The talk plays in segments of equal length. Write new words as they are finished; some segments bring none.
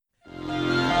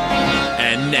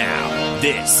Now,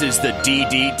 this is the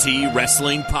DDT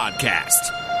Wrestling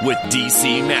Podcast with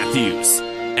DC Matthews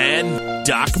and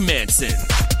Doc Manson.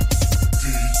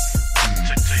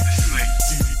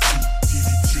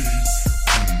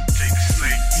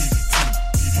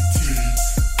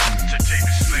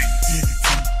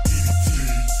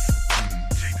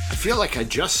 I feel like I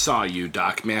just saw you,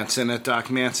 Doc Manson, at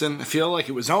Doc Manson. I feel like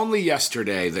it was only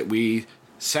yesterday that we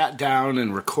sat down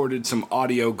and recorded some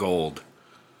audio gold.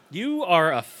 You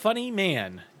are a funny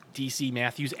man, DC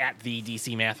Matthews, at the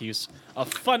DC Matthews. A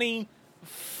funny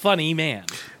man.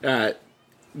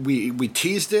 We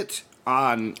teased it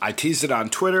on, I teased it on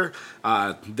Twitter.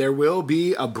 There will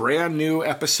be a brand new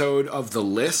episode of The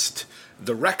List,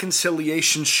 The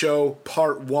Reconciliation Show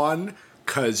Part 1,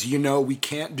 because, you know, we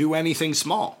can't do anything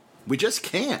small. We just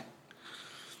can't.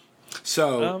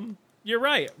 So... you're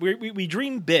right. We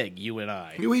dream big, you and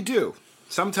I. We do.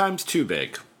 Sometimes too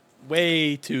big.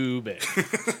 Way too big.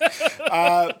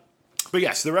 But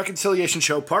yes, the Reconciliation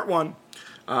Show Part 1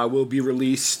 will be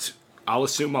released. I'll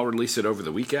assume I'll release it over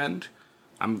the weekend.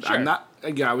 I'm not...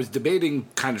 Again, I was debating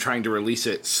kind of trying to release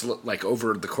it like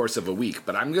over the course of a week,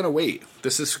 but I'm going to wait.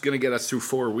 This is going to get us through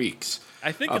 4 weeks.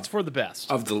 I think it's for the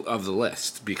best. Of the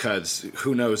list, because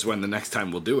who knows when the next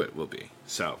time we'll do it will be.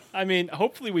 So I mean,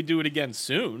 hopefully we do it again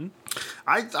soon.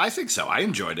 I think so. I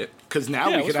enjoyed it, because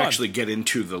now we can actually get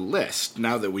into the list.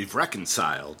 Now that we've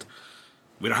reconciled,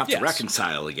 we don't have to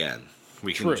reconcile again.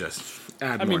 We can just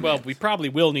add more names. We probably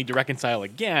will need to reconcile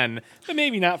again, but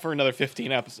maybe not for another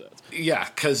 15 episodes. Yeah,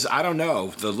 because I don't know.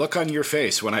 The look on your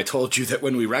face when I told you that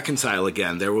when we reconcile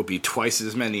again, there will be twice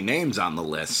as many names on the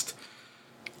list.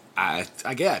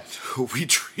 Again, we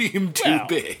dream too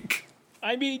big.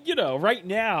 I mean, you know, right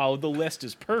now the list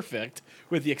is perfect,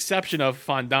 with the exception of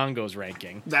Fandango's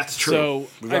ranking. That's true. So,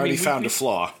 we've already found a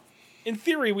flaw. In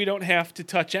theory, we don't have to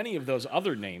touch any of those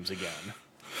other names again.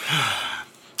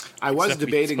 I was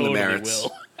debating the merits.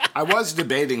 I was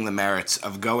debating the merits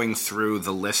of going through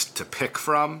the list to pick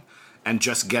from and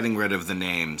just getting rid of the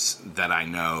names that I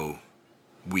know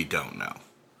we don't know.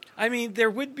 I mean, there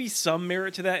would be some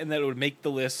merit to that, and that it would make the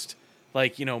list,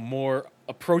 like, you know, more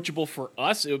approachable for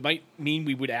us. It might mean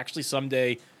we would actually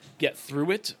someday get through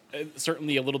it,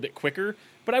 certainly a little bit quicker.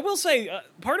 But I will say,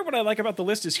 part of what I like about the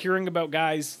list is hearing about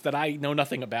guys that I know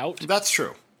nothing about. That's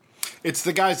true. It's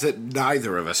the guys that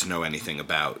neither of us know anything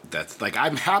about. That's like,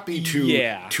 I'm happy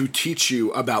to teach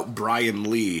you about Brian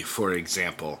Lee, for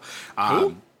example.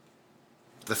 Who?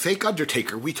 The fake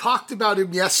Undertaker. We talked about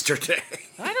him yesterday.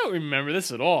 I don't remember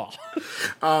this at all.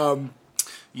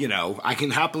 You know, I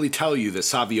can happily tell you that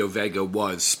Savio Vega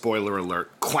was, spoiler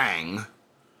alert, Kwang.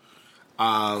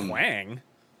 Kwang?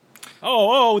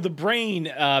 Oh, the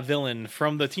brain villain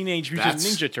from the Teenage Mutant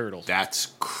Ninja Turtles.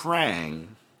 That's Krang.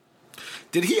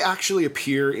 Did he actually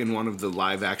appear in one of the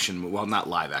live-action... Well, not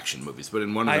live-action movies, but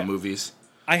in one of the movies?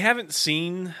 I haven't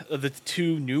seen the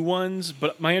 2 new ones,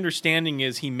 but my understanding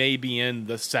is he may be in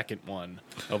the second one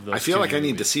of those. I feel like movies. I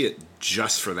need to see it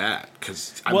just for that,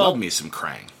 because I love me some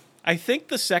Krang. I think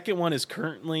the second one is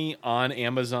currently on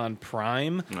Amazon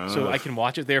Prime, so I can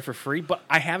watch it there for free, but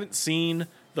I haven't seen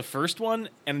the first one,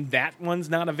 and that one's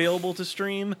not available to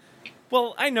stream.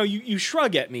 Well, I know you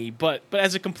shrug at me, but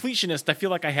as a completionist, I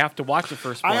feel like I have to watch the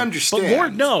first one. I understand. But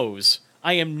Lord knows,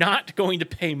 I am not going to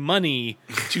pay money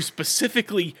to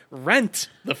specifically rent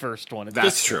the first one.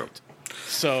 That's true.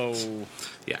 So,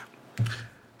 yeah.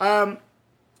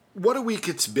 What a week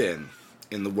it's been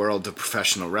in the world of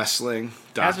professional wrestling.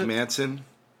 Doc Manson.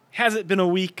 Has it been a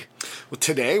week? Well,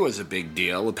 today was a big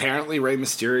deal. Apparently, Rey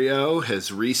Mysterio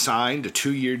has re-signed a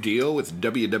 2-year deal with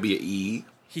WWE.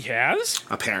 He has?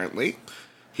 Apparently.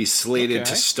 He's slated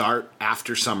to start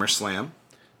after SummerSlam.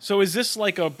 So is this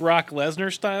like a Brock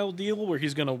Lesnar style deal where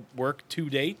he's going to work 2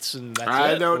 dates and that's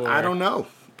I don't know.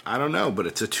 I don't know, but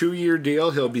it's a 2-year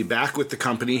deal. He'll be back with the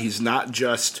company. He's not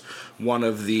just one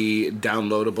of the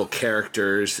downloadable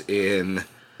characters in...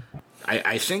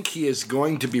 I think he is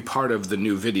going to be part of the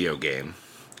new video game,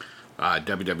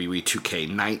 WWE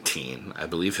 2K19. I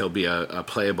believe he'll be a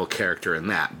playable character in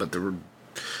that. But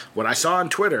what I saw on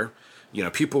Twitter, you know,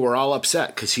 people were all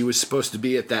upset because he was supposed to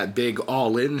be at that big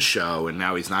All-In show, and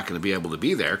now he's not going to be able to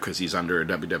be there because he's under a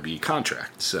WWE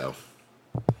contract. So,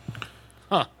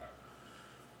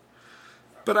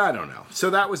 but I don't know. So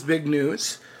that was big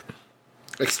news.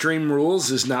 Extreme Rules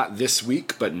is not this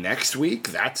week, but next week.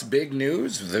 That's big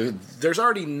news. There's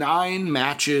already 9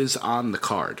 matches on the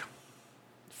card.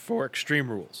 For Extreme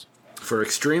Rules. For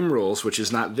Extreme Rules, which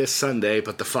is not this Sunday,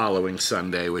 but the following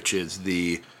Sunday, which is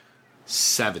the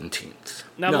 17th.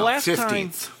 Now, the last 15th.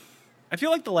 time... I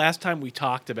feel like the last time we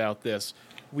talked about this,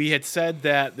 we had said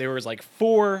that there was like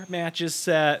 4 matches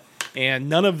set, and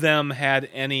none of them had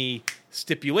any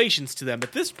stipulations to them.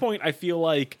 At this point, I feel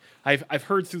like I've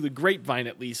heard through the grapevine,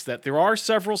 at least, that there are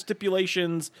several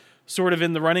stipulations sort of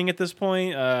in the running at this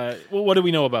point. What do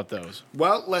we know about those?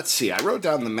 Well, let's see. I wrote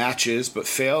down the matches, but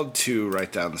failed to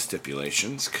write down the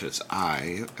stipulations because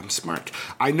I am smart.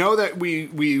 I know that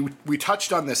we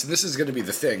touched on this, and this is going to be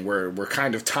the thing where we're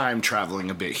kind of time traveling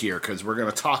a bit here because we're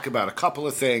going to talk about a couple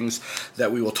of things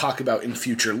that we will talk about in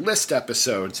future list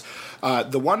episodes.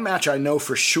 The one match I know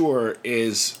for sure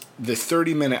is the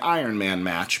 30-minute Iron Man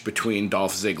match between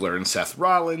Dolph Ziggler and Seth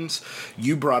Rollins.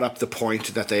 You brought up the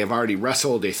point that they have already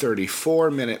wrestled a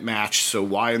 34-minute match, so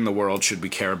why in the world should we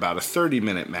care about a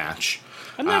 30-minute match?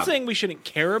 I'm not saying we shouldn't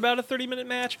care about a 30-minute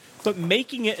match, but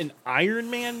making it an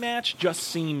Iron Man match just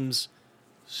seems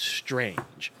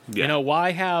strange. Yeah. You know,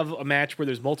 why have a match where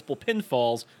there's multiple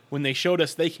pinfalls when they showed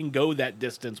us they can go that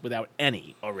distance without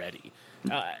any already?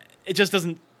 It just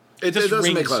doesn't... It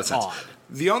doesn't make a lot of odd. sense.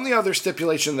 The only other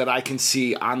stipulation that I can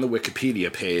see on the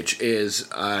Wikipedia page is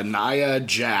Nia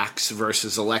Jax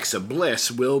versus Alexa Bliss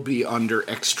will be under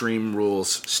Extreme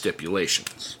Rules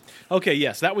stipulations. Okay,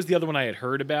 yes, that was the other one I had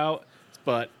heard about,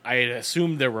 but I had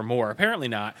assumed there were more. Apparently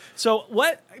not. So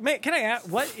can I ask,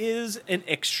 what is an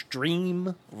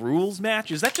Extreme Rules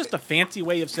match? Is that just a fancy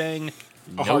way of saying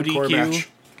A no hardcore DQ? match.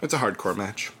 It's a hardcore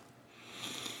match.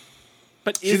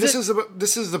 But See, this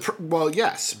is well,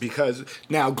 yes, because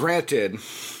now, granted,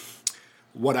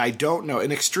 what I don't know,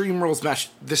 an Extreme Rules match,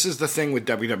 this is the thing with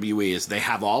WWE, is they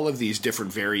have all of these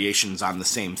different variations on the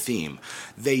same theme.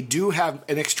 They do have,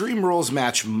 an Extreme Rules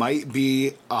match might be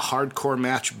a hardcore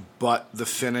match, but the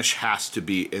finish has to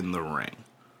be in the ring.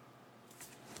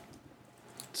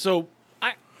 So,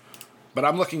 But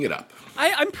I'm looking it up.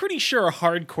 I'm pretty sure a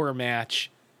hardcore match...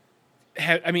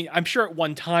 I'm sure at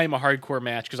one time a hardcore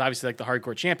match, because obviously like the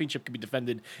hardcore championship could be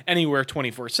defended anywhere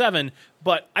 24/7,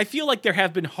 but I feel like there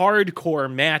have been hardcore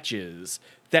matches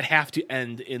that have to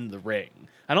end in the ring.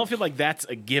 I don't feel like that's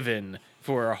a given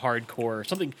for a hardcore,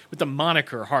 something with the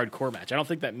moniker hardcore match. I don't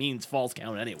think that means falls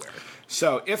count anywhere.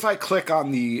 So if I click on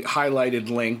the highlighted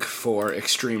link for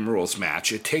Extreme Rules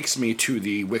match, it takes me to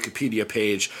the Wikipedia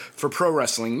page for pro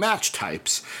wrestling match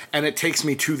types, and it takes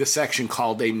me to the section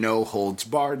called a no holds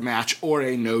barred match or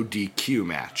a no DQ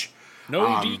match. No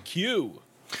DQ.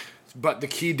 But the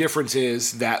key difference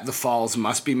is that the falls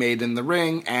must be made in the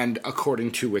ring, and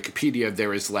according to Wikipedia,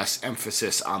 there is less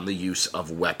emphasis on the use of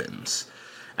weapons.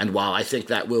 And while I think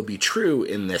that will be true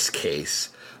in this case,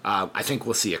 I think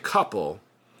we'll see a couple.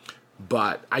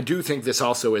 But I do think this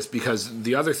also is because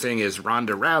the other thing is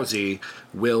Ronda Rousey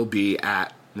will be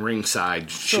at ringside.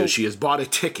 So, she has bought a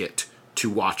ticket to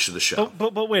watch the show.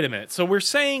 But wait a minute. So we're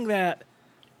saying that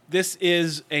this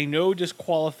is a no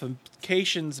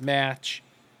disqualifications match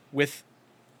with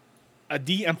a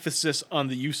de-emphasis on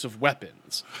the use of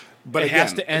weapons. But it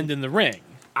has to end in the ring.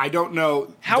 I don't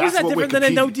know. How is that different than a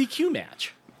no DQ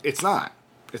match? It's not.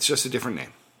 It's just a different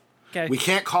name. Okay. We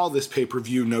can't call this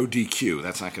pay-per-view no DQ.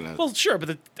 That's not going to... Well, sure,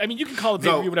 but you can call it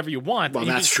pay-per-view whatever you want. Well,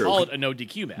 you that's can true. call it a no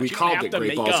DQ match. We You called have it to Great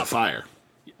make Balls up- of Fire.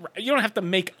 You don't have to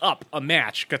make up a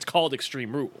match that's called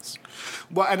Extreme Rules.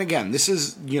 Well, and again, this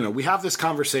is, we have this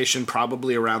conversation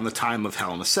probably around the time of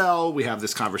Hell in a Cell. We have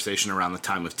this conversation around the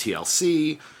time of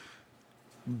TLC.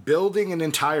 Building an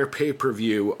entire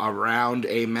pay-per-view around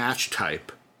a match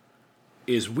type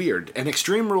is weird. And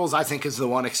Extreme Rules, I think, is the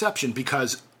one exception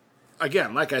because,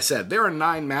 again, like I said, there are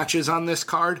 9 matches on this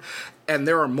card, and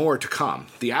there are more to come.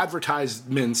 The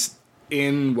advertisements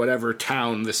in whatever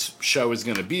town this show is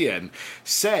going to be in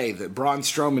say that Braun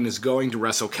Strowman is going to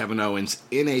wrestle Kevin Owens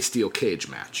in a steel cage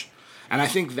match. And I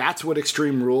think that's what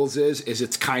Extreme Rules is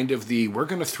it's kind of we're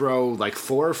going to throw like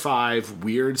 4 or 5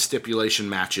 weird stipulation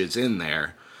matches in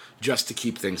there just to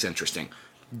keep things interesting.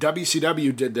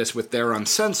 WCW did this with their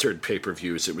uncensored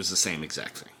pay-per-views. It was the same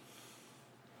exact thing.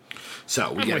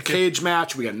 So we get a cage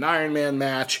match, we get an Iron Man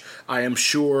match. I am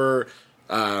sure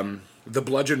the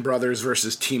Bludgeon Brothers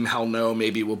versus Team Hell No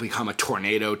maybe will become a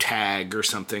tornado tag or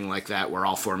something like that where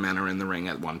all 4 men are in the ring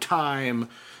at one time.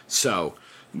 So,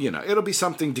 it'll be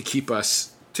something to keep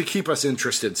us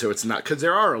interested so it's not, because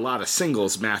there are a lot of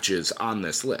singles matches on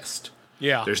this list.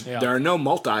 Yeah. There are no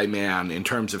multi-man in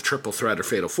terms of triple threat or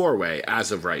fatal 4-way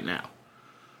as of right now.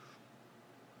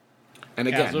 And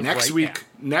again,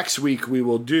 next week we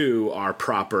will do our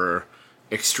proper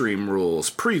Extreme Rules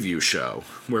preview show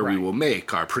where we will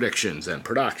make our predictions and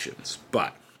productions.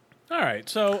 But all right,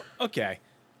 so okay.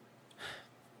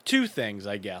 2 things,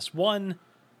 I guess. One,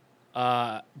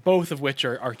 both of which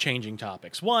are changing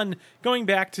topics. One, going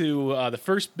back to the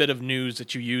first bit of news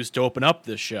that you used to open up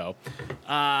this show.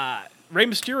 Rey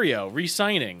Mysterio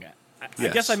re-signing. I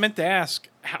Yes. guess I meant to ask,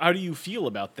 how do you feel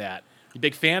about that? You a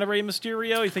big fan of Rey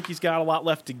Mysterio? You think he's got a lot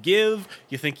left to give?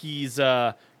 You think he's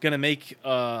going to make...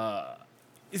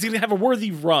 is he going to have a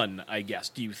worthy run, I guess,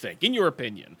 do you think? In your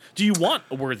opinion. Do you want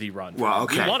a worthy run? Well,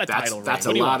 okay. Do you want a title reign? That's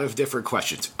What a do you lot want? of different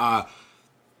questions.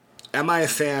 Am I a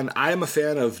fan? I am a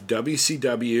fan of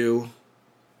WCW,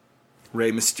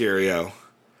 Rey Mysterio.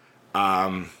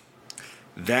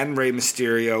 Then Rey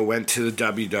Mysterio went to the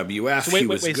WWF. So wait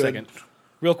was a good. second.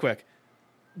 Real quick.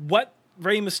 What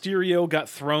Rey Mysterio got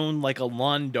thrown like a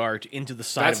lawn dart into the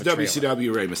side That's of a trailer?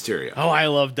 WCW Rey Mysterio. Oh, I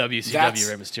love WCW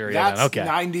Rey Mysterio. That's Then.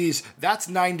 Okay. 90s. That's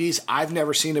 90s. I've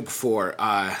never seen it before.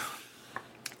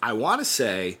 I want to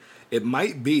say it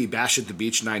might be Bash at the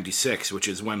Beach 96, which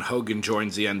is when Hogan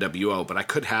joins the NWO, but I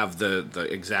could have the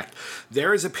exact...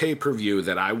 There is a pay-per-view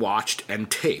that I watched and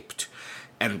taped,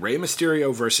 and Rey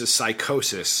Mysterio versus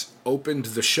Psychosis opened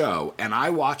the show, and I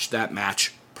watched that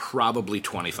match probably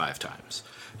 25 times.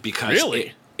 Because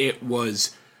Really? it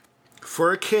was...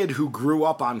 For a kid who grew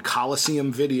up on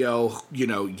Coliseum video, you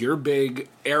know, your big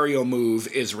aerial move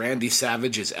is Randy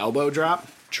Savage's elbow drop.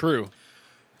 True.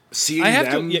 Seeing I have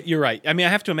them, to. You're right. I mean, I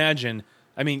have to imagine.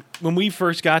 I mean, when we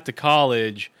first got to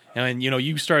college, and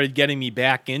you started getting me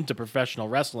back into professional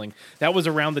wrestling. That was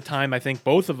around the time I think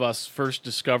both of us first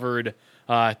discovered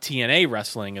TNA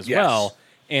wrestling as Yes. well.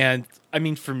 And I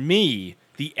mean, for me,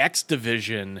 the X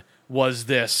Division was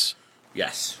this.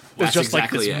 yes, Was that's just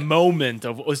exactly like this it. moment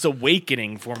of this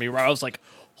awakening for me, where I was like,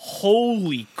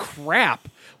 "Holy crap!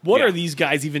 What Yeah. are these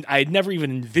guys even?" I had never even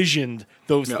envisioned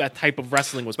No. that type of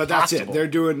wrestling was But possible. that's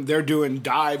it. They're doing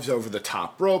dives over the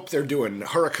top rope. They're doing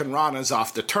Hurricane Ranas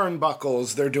off the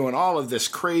turnbuckles. They're doing all of this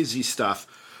crazy stuff.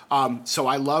 So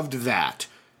I loved that.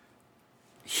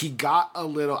 He got a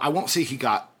little. I won't say he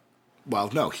got.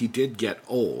 Well, no, he did get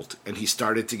old, and he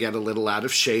started to get a little out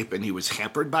of shape, and he was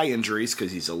hampered by injuries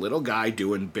because he's a little guy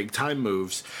doing big time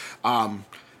moves.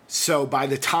 So by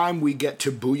the time we get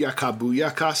to Booyaka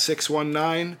Booyaka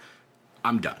 619,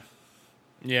 I'm done.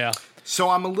 yeah. So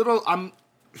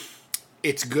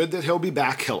it's good that he'll be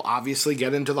back. He'll obviously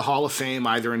get into the Hall of Fame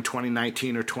either in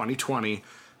 2019 or 2020.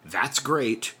 That's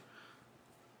great.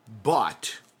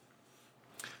 But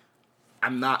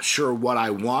I'm not sure what I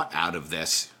want out of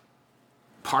this.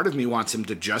 Part of me wants him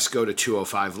to just go to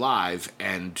 205 Live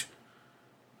and,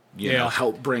 you know,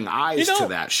 help bring eyes to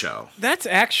that show. That's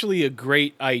actually a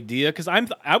great idea because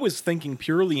I was thinking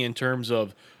purely in terms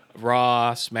of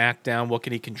Raw, SmackDown. What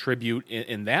can he contribute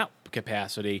in that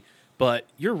capacity? But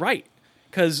you're right,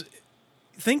 because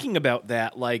thinking about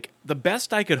that, like the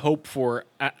best I could hope for,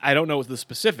 I don't know the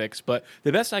specifics, but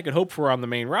the best I could hope for on the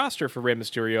main roster for Rey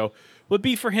Mysterio would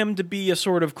be for him to be a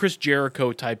sort of Chris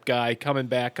Jericho type guy, coming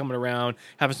back, coming around,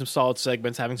 having some solid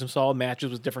segments, having some solid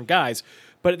matches with different guys.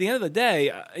 But at the end of the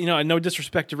day, no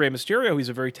disrespect to Rey Mysterio, he's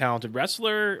a very talented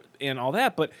wrestler and all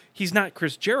that, but he's not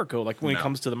Chris Jericho. Like when it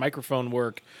comes to the microphone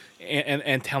work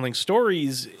and telling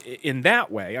stories in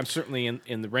that way, I'm certainly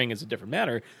in the ring is a different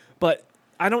matter, but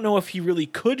I don't know if he really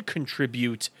could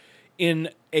contribute in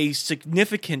a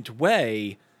significant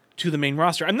way to the main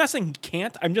roster. I'm not saying he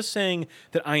can't. I'm just saying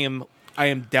that I am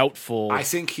doubtful. I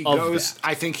think he of goes. that.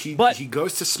 I think he But- he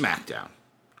goes to SmackDown.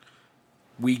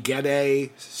 We get a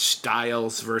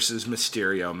Styles versus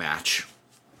Mysterio match,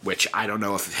 which I don't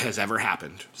know if it has ever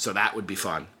happened. So that would be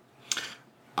fun.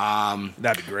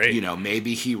 That'd be great. You know,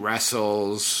 maybe he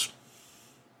wrestles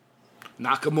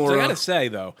Nakamura. So I gotta say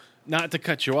though, not to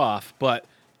cut you off, but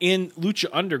in Lucha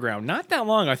Underground, not that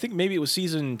long. I think maybe it was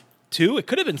season 2. It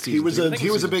could have been season. He was 3. I a think he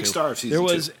it was a season big 2. star of season There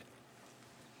was 2.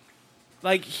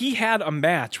 like he had a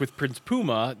match with Prince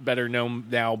Puma, better known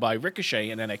now by Ricochet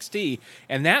in NXT,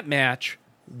 and that match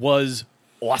was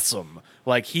awesome.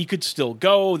 Like he could still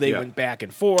go. They Yeah. went back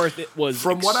and forth. It was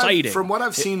From exciting. what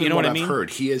I've seen you and know what what I I've mean?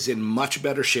 heard, he is in much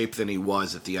better shape than he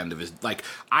was at the end of his. Like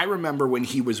I remember when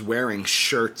he was wearing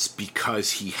shirts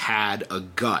because he had a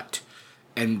gut,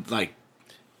 and like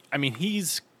I mean,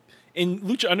 he's in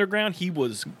Lucha Underground. He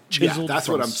was chiseled. that's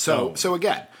from what I'm. stone. So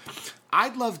again,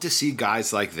 I'd love to see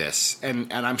guys like this,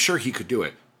 and I'm sure he could do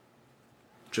it.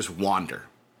 Just wander.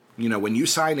 You know, when you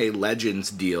sign a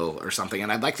Legends deal or something,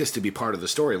 and I'd like this to be part of the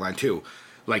storyline too.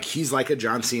 Like he's like a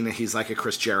John Cena, he's like a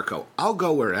Chris Jericho. I'll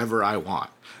go wherever I want.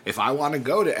 If I want to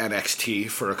go to NXT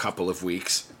for a couple of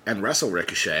weeks and wrestle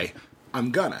Ricochet,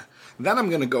 I'm gonna. Then I'm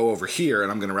gonna go over here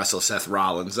and I'm gonna wrestle Seth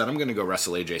Rollins. Then I'm gonna go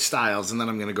wrestle AJ Styles, and then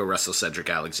I'm gonna go wrestle Cedric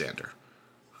Alexander.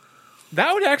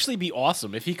 That would actually be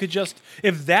awesome if he could just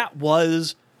if that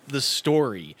was the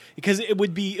story, because it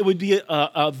would be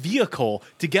a vehicle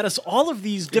to get us all of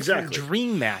these different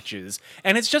dream matches.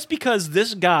 And it's just because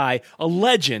this guy, a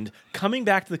legend, coming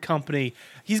back to the company,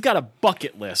 he's got a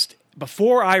bucket list.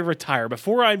 Before I retire,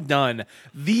 before I'm done,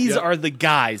 these are the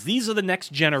guys. These are the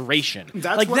next generation.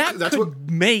 That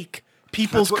could make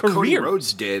people's that's what career. Cody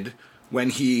Rhodes did when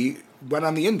he went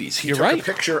on the Indies. He took a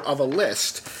picture of a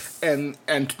list and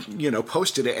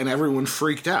posted it, and everyone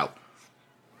freaked out.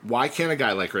 Why can't a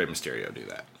guy like Rey Mysterio do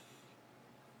that?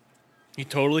 He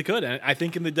totally could. And I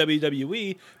think in the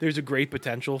WWE, there's a great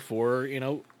potential for,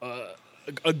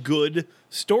 a good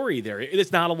story there.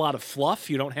 It's not a lot of fluff.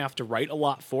 You don't have to write a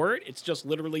lot for it. It's just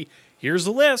literally, here's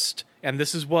a list, and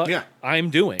this is what I'm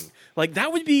doing. Like,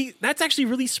 that's actually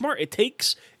really smart. It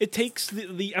takes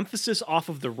the emphasis off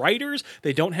of the writers.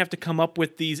 They don't have to come up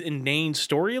with these inane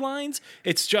storylines.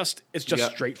 It's just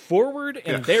straightforward,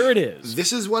 and there it is.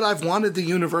 This is what I've wanted the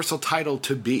Universal title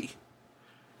to be.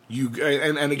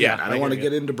 And again, I don't want to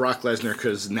get into Brock Lesnar,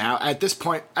 because now at this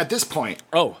point,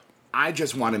 I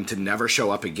just want him to never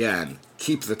show up again,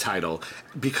 keep the title,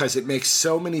 because it makes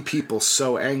so many people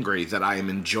so angry that I am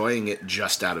enjoying it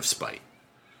just out of spite.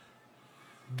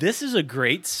 This is a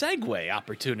great segue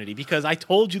opportunity, because I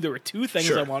told you there were two things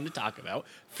I wanted to talk about.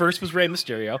 First was Rey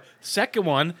Mysterio. Second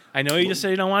one, I know you just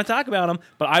said you don't want to talk about him,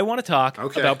 but I want to talk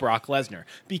about Brock Lesnar.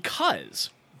 Because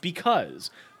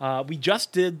we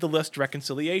just did the List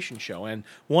Reconciliation show, and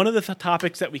one of the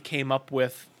topics that we came up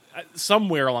with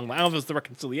somewhere along the line, I don't know if it was the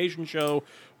Reconciliation show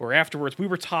or afterwards, we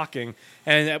were talking,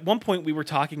 and at one point we were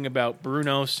talking about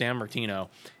Bruno Sammartino,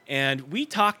 and we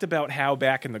talked about how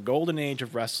back in the golden age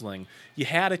of wrestling, you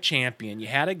had a champion, you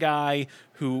had a guy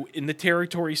who in the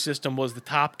territory system was the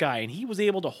top guy, and he was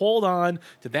able to hold on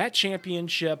to that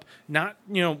championship, not,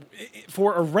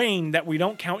 for a reign that we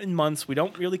don't count in months, we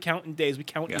don't really count in days, we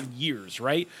count in years,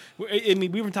 right? I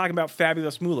mean, we were talking about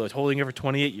Fabulous Moolah holding it for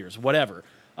 28 years, whatever.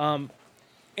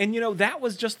 And, that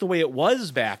was just the way it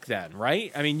was back then,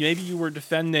 right? I mean, maybe you were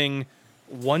defending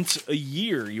once a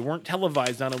year. You weren't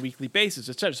televised on a weekly basis,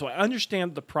 etc. So I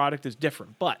understand the product is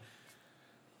different. But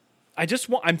I'm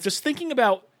just thinking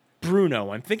about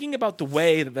Bruno. I'm thinking about the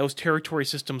way that those territory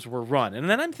systems were run. And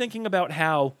then I'm thinking about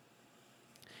how,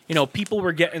 people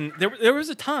were getting... There was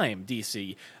a time,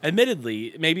 DC,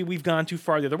 admittedly, maybe we've gone too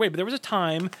far the other way, but there was a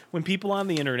time when people on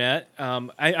the internet,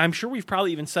 I'm sure we've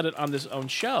probably even said it on this own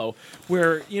show,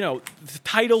 where, the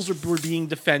titles were being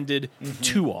defended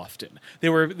too often. They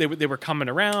were coming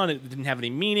around, it didn't have any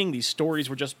meaning, these stories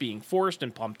were just being forced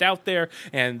and pumped out there,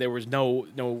 and there was no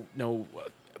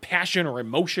passion or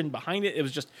emotion behind it. It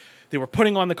was just... They were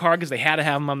putting on the card because they had to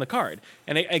have them on the card.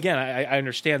 And again, I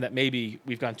understand that maybe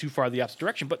we've gone too far the opposite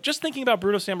direction, but just thinking about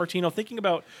Bruno Sammartino, thinking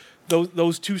about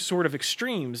those two sort of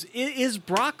extremes, is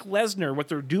Brock Lesnar, what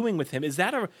they're doing with him, is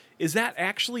that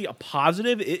actually a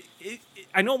positive?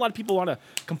 I know a lot of people want to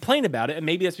complain about it, and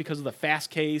maybe that's because of the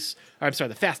fast-paced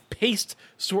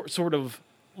sort of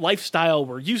lifestyle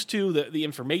we're used to, the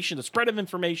information, the spread of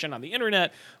information on the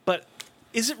internet. But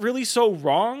is it really so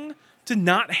wrong to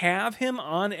not have him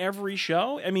on every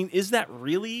show? I mean, is that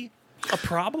really a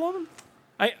problem?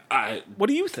 What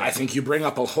do you think? I think you bring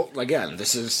up a whole... Again,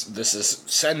 this is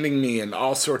sending me in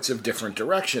all sorts of different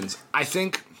directions. I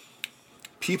think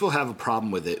people have a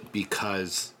problem with it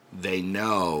because they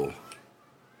know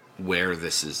where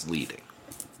this is leading.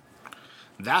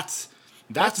 That's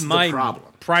my the problem.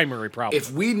 Primary problem. If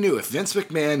Vince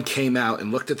McMahon came out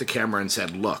and looked at the camera and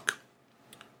said, look,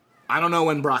 I don't know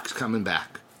when Brock's coming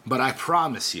back, but I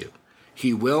promise you,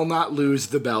 he will not lose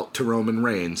the belt to Roman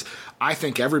Reigns. I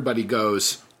think everybody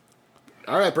goes,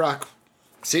 all right, Brock,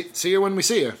 see you when we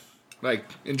see you. Like,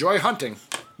 enjoy hunting.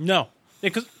 No,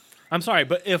 because I'm sorry,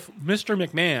 but if Mr.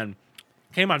 McMahon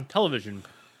came on television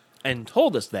and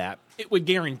told us that, it would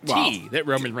guarantee that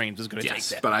Roman Reigns is going to take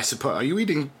that. But I suppose, are you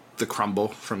eating the crumble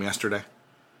from yesterday?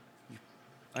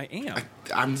 I am.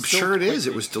 I'm sure it is.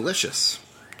 It was delicious.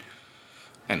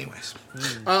 Anyways.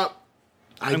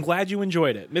 I'm glad you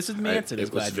enjoyed it. Mrs. Manson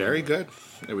is glad. It was very good.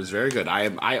 It was very good.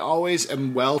 I always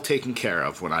am well taken care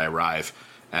of when I arrive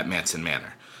at Manson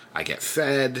Manor. I get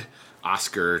fed.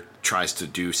 Oscar tries to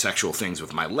do sexual things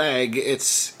with my leg.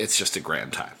 It's just a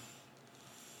grand time.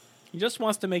 He just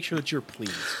wants to make sure that you're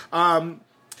pleased.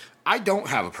 I don't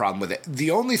have a problem with it.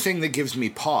 The only thing that gives me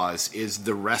pause is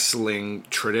the wrestling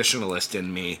traditionalist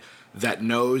in me that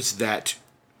knows that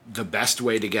the best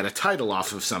way to get a title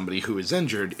off of somebody who is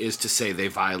injured is to say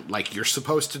you're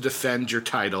supposed to defend your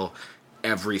title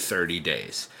every 30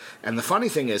 days. And the funny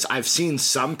thing is, I've seen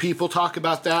some people talk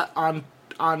about that on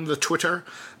the Twitter,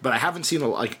 but I haven't seen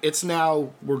it's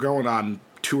now, we're going on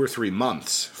 2 or 3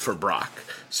 months for Brock.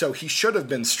 So he should have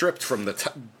been stripped from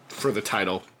for the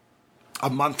title a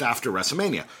month after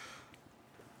WrestleMania.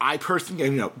 I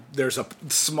personally, there's a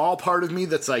small part of me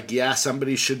that's like, yeah,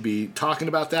 somebody should be talking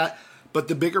about that. But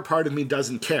the bigger part of me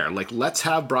doesn't care. Like, let's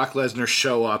have Brock Lesnar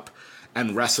show up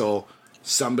and wrestle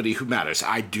somebody who matters.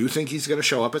 I do think he's going to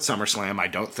show up at SummerSlam. I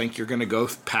don't think you're going to go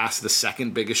past the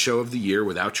second biggest show of the year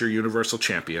without your Universal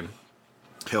Champion.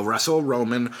 He'll wrestle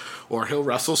Roman, or he'll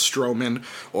wrestle Strowman,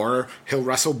 or he'll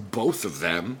wrestle both of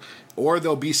them, or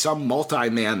there'll be some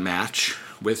multi-man match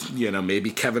with,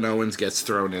 maybe Kevin Owens gets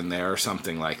thrown in there or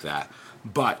something like that.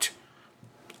 But,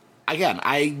 again,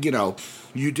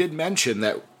 you did mention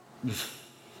that,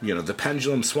 the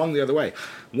pendulum swung the other way.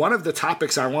 One of the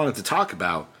topics I wanted to talk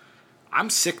about,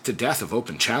 I'm sick to death of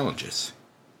open challenges.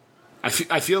 I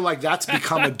feel like that's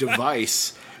become a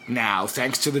device now,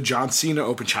 thanks to the John Cena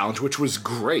Open Challenge, which was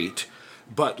great.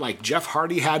 But, like, Jeff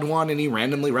Hardy had one, and he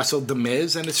randomly wrestled The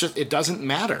Miz, and it doesn't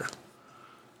matter.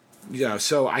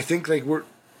 So I think, like,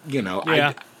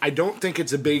 Yeah. I don't think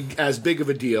it's as big of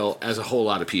a deal as a whole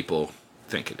lot of people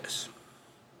think it is.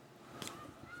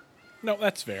 No,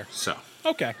 that's fair. So.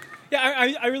 Okay.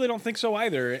 Yeah, I really don't think so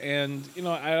either. And,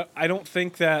 I don't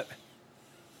think that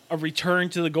a return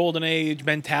to the Golden Age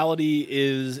mentality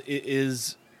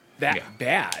is that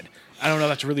bad. I don't know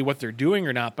if that's really what they're doing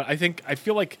or not, but I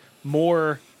feel like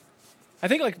more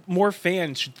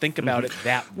fans should think about it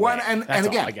that way. Well, and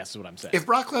again, I guess is what I'm saying. If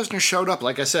Brock Lesnar showed up,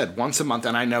 like I said, once a month,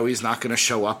 and I know he's not going to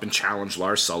show up and challenge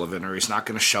Lars Sullivan, or he's not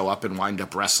going to show up and wind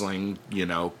up wrestling,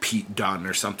 Pete Dunne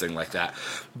or something like that.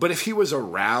 But if he was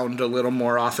around a little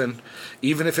more often,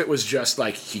 even if it was just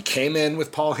like he came in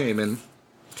with Paul Heyman,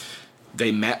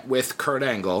 they met with Kurt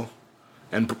Angle,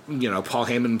 and, Paul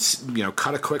Heyman,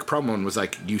 cut a quick promo and was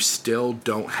like, you still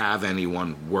don't have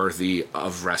anyone worthy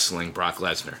of wrestling Brock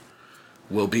Lesnar.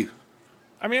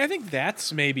 I mean, I think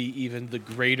that's maybe even the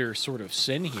greater sort of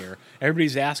sin here.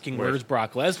 Everybody's asking, where's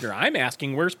Brock Lesnar? I'm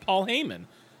asking, where's Paul Heyman?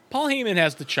 Paul Heyman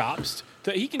has the chops.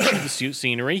 He can shoot the suit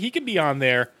scenery. He can be on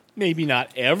there, maybe not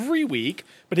every week,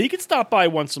 but he could stop by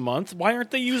once a month. Why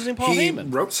aren't they using Paul Heyman? He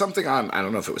wrote something on, I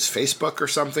don't know if it was Facebook or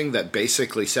something, that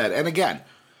basically said, and again,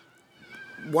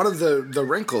 one of the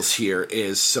wrinkles here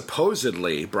is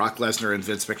supposedly Brock Lesnar and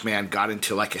Vince McMahon got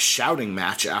into like a shouting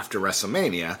match after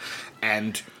WrestleMania,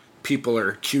 and people are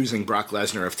accusing Brock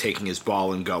Lesnar of taking his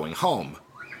ball and going home.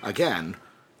 Again,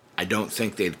 I don't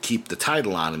think they'd keep the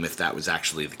title on him if that was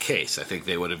actually the case. I think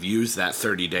they would have used that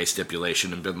 30-day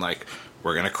stipulation and been like,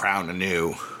 we're going to crown a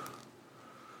new.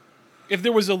 If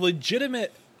there was a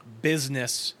legitimate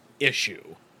business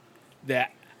issue,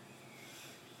 that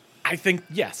I think,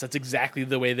 yes, that's exactly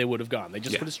the way they would have gone. They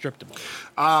just would have stripped him of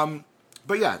it.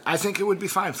 But yeah, I think it would be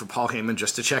fine for Paul Heyman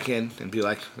just to check in and be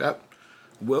like, yep,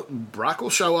 Brock will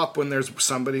show up when there's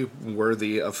somebody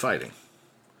worthy of fighting.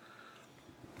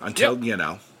 Until,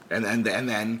 and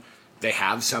then they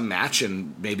have some match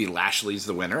and maybe Lashley's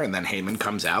the winner, and then Heyman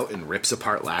comes out and rips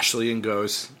apart Lashley and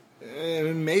goes,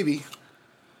 maybe.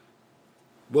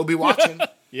 We'll be watching.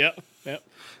 Yep.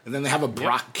 And then they have a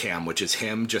Brock cam, which is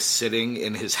him just sitting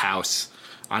in his house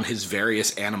on his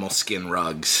various animal skin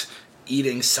rugs,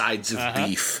 eating sides of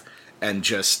beef, and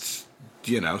just,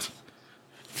 The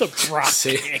Brock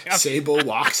cam. Sable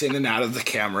walks in and out of the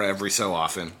camera every so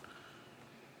often.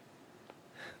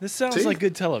 This sounds like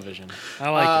good television. I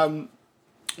like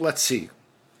it. Let's see.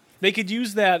 They could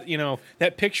use that,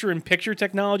 that picture-in-picture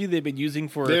technology they've been using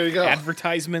for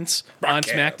advertisements on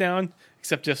SmackDown,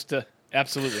 except just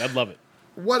absolutely, I'd love it.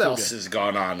 What else has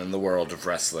gone on in the world of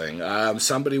wrestling?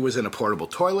 Somebody was in a portable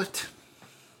toilet.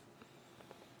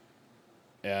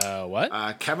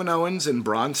 What? Kevin Owens and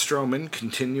Braun Strowman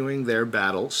continuing their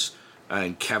battles.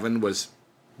 And Kevin was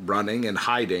running and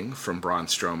hiding from Braun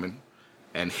Strowman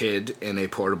and hid in a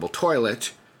portable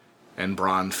toilet. And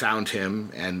Braun found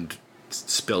him and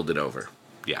spilled it over.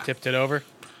 Yeah. Tipped it over?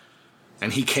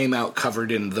 And he came out covered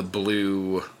in the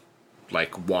blue,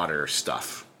 water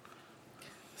stuff.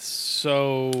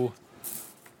 So,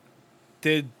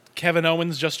 did Kevin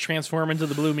Owens just transform into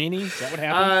the Blue Meanie? Is that what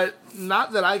happened?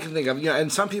 Not that I can think of.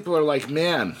 And some people are like,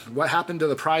 man, what happened to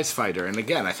the prize fighter? And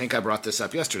again, I think I brought this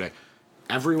up yesterday.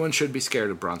 Everyone should be scared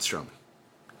of Braun Strowman.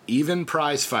 Even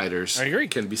prize fighters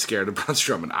can be scared of Braun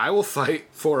Strowman. I will fight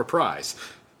for a prize.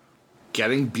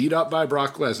 Getting beat up by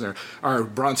Brock Lesnar, or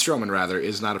Braun Strowman rather,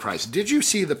 is not a prize. Did you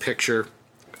see the picture?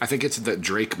 I think it's that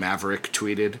Drake Maverick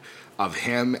tweeted of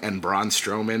him and Braun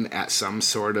Strowman at some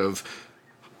sort of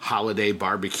holiday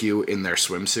barbecue in their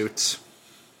swimsuits.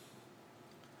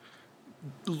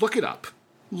 Look it up.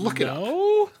 Look it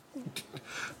up.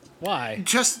 Why?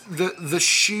 Just the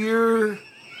sheer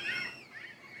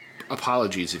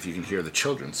apologies if you can hear the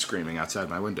children screaming outside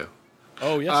my window.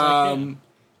 Oh, yes, I can.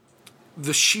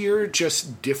 The sheer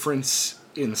just difference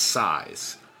in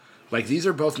size. Like, these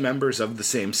are both members of the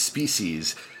same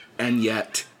species, and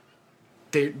yet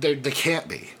they can't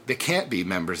be. They can't be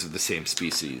members of the same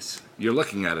species. You're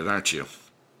looking at it, aren't you?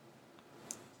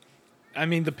 I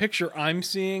mean, the picture I'm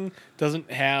seeing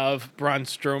doesn't have Braun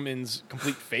Strowman's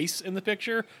complete face in the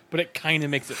picture, but it kind of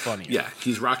makes it funny. Yeah,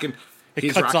 he's rocking. It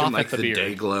He's cuts rocking off like at the the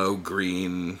beard. Dayglow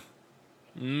green.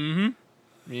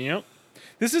 Yep.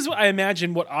 This is what I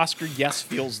imagine what Oscar Yes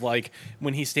feels like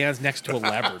when he stands next to a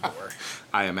Labrador.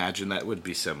 I imagine that would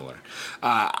be similar.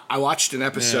 I watched an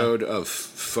episode of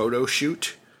Photo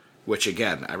Shoot, which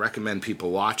again I recommend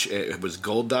people watch. It was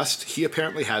Goldust. He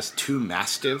apparently has 2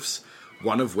 mastiffs,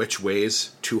 one of which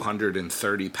weighs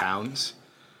 230 pounds.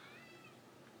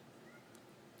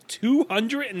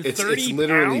 230 It's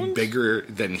literally pounds? bigger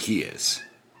than he is.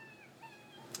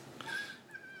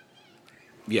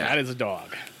 Yeah. That is a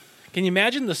dog. Can you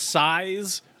imagine the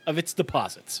size of its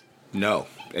deposits? No.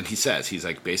 And he says, he's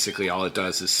like, basically all it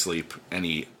does is sleep and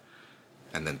eat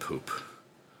and then poop.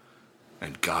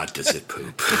 And God, does it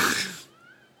poop.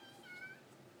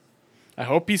 I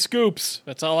hope he scoops.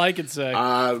 That's all I can say.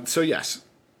 So yes,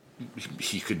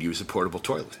 he could use a portable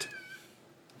toilet.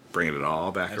 Bringing it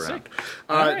all back around.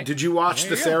 All right. Did you watch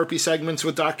There the you go. therapy segments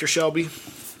with Dr. Shelby?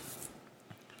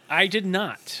 I did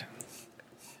not.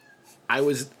 I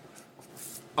was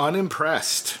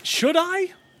unimpressed. Should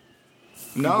I?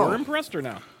 No. We're impressed or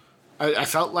no? I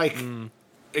felt like,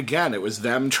 again, it was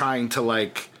them trying to,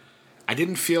 like, I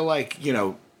didn't feel like,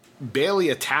 Bailey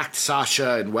attacked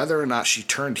Sasha, and whether or not she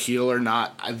turned heel or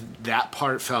not, that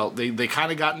part felt, they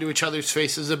kind of got into each other's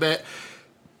faces a bit.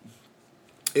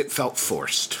 It felt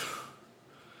forced.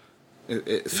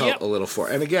 It felt a little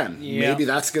forced. And again, maybe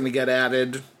that's going to get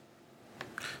added,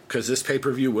 because this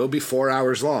pay-per-view will be 4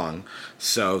 hours long,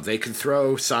 so they could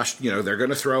throw Sasha, they're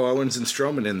going to throw Owens and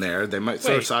Strowman in there. They might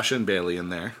throw Sasha and Bailey in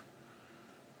there.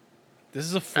 This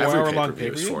is a Every 4-hour long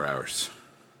pay-per-view is pay-per-view? 4 hours.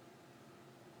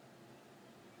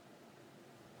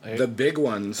 The big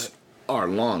ones are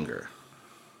longer.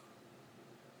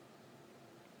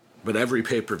 But every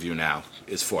pay-per-view now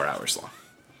is 4 hours long.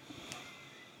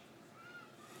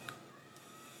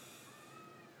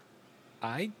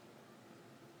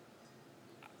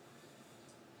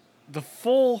 The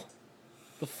full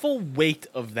weight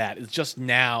of that is just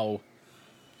now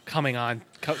coming up.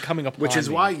 Which is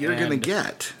on why me, you're going and to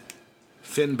get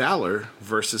Finn Balor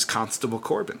versus Constable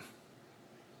Corbin.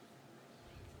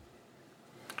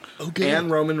 Okay. And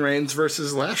Roman Reigns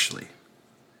versus Lashley.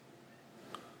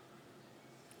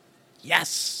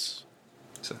 Yes.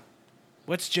 So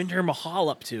What's Jinder Mahal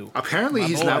up to? apparently My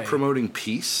he's now boy. promoting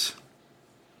peace.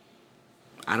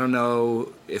 I don't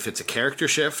know if it's a character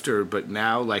shift but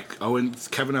now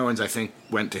Kevin Owens I think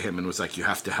went to him and was like, you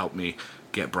have to help me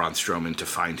get Braun Strowman to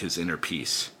find his inner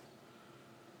peace.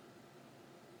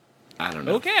 I don't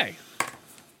know. Okay.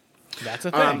 That's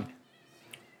a thing.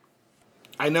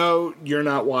 I know you're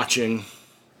not watching.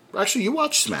 Actually, you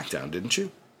watched SmackDown, didn't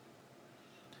you?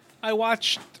 I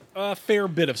watched a fair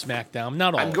bit of SmackDown,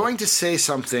 not all. I'm going to say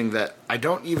something that I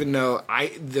don't even know.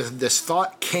 This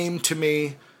thought came to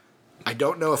me. I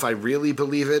don't know if I really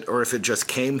believe it or if it just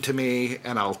came to me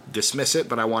and I'll dismiss it,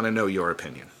 but I want to know your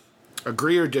opinion.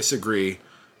 Agree or disagree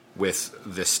with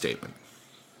this statement?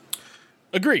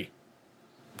 Agree.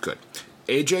 Good.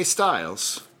 AJ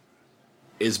Styles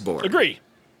is bored. Agree.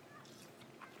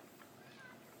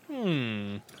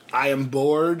 I am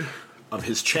bored of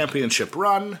his championship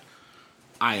run.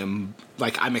 I'm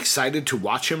excited to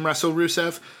watch him wrestle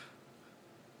Rusev,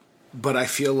 but I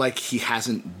feel like he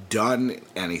hasn't done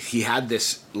any. He had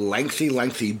this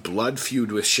lengthy blood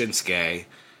feud with Shinsuke.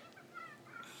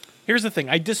 Here's the thing.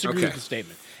 I disagree with the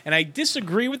statement. And I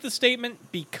disagree with the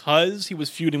statement because he was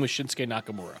feuding with Shinsuke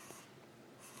Nakamura.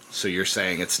 So you're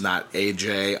saying it's not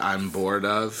AJ I'm bored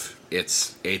of,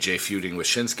 it's AJ feuding with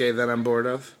Shinsuke that I'm bored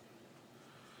of?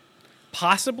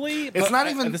 Possibly, It's but not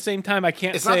even at the same time I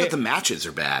can't It's say not that the matches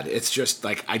are bad. It's just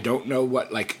I don't know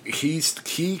what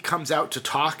he comes out to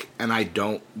talk and I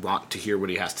don't want to hear what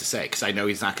he has to say because I know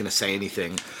he's not going to say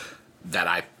anything that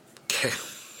I can.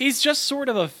 He's just sort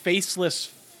of a faceless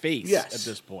face at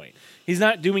this point. He's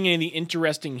not doing any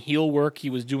interesting heel work he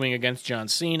was doing against John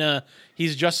Cena.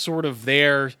 He's just sort of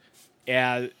there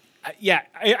as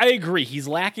I agree. He's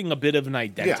lacking a bit of an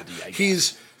identity. I guess.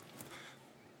 He's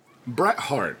Bret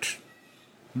Hart.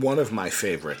 One of my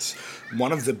favorites.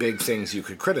 One of the big things you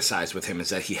could criticize with him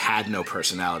is that he had no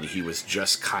personality. He was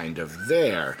just kind of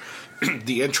there.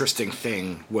 The interesting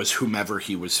thing was whomever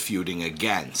he was feuding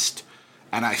against.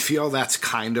 And I feel that's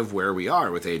kind of where we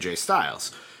are with AJ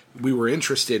Styles. We were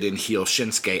interested in heel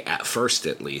Shinsuke at first,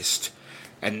 at least.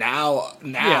 And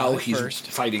now he's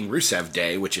fighting Rusev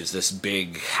Day, which is this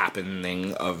big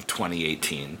happening of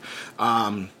 2018.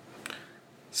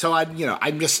 So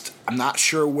I'm not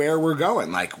sure where we're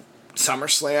going. Like,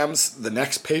 SummerSlam's the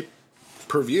next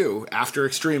pay-per-view after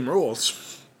Extreme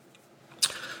Rules.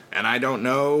 And I don't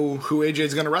know who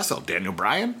AJ's going to wrestle. Daniel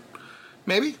Bryan?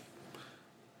 Maybe?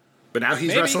 But now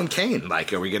he's wrestling Kane.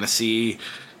 Like, are we going to see,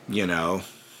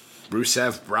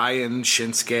 Rusev, Bryan,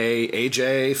 Shinsuke,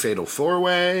 AJ, Fatal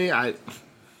 4-Way?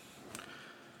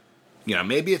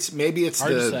 Maybe it's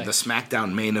the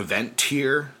SmackDown main event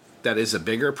tier that is a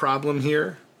bigger problem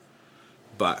here.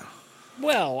 But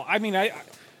well, I mean,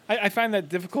 I find that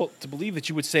difficult to believe that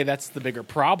you would say that's the bigger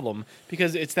problem,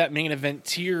 because it's that main event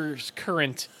tier's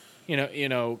current,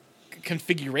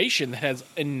 configuration that has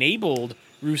enabled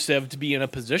Rusev to be in a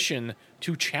position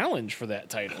to challenge for that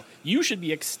title. You should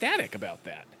be ecstatic about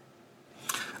that.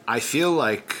 I feel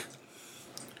like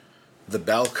the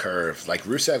bell curve, like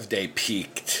Rusev Day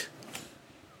peaked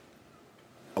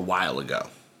a while ago.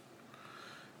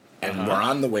 And we're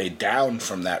on the way down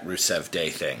from that Rusev Day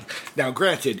thing. Now,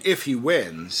 granted, if he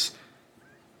wins...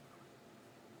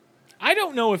 I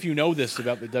don't know if you know this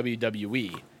about the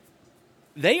WWE.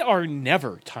 They are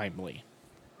never timely.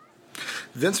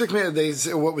 Vince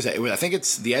McMahon, what was it? I think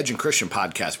it's the Edge and Christian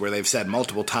podcast where they've said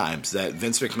multiple times that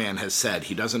Vince McMahon has said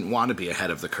he doesn't want to be ahead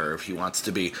of the curve. He wants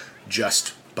to be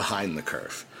just behind the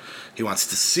curve. He wants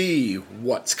to see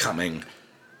what's coming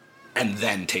and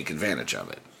then take advantage of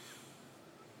it.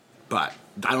 But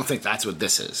I don't think that's what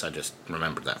this is. I just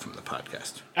remembered that from the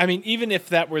podcast. I mean, even if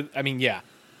that were... I mean, yeah.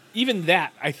 Even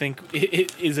that, I think,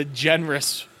 it is a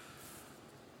generous...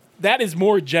 That is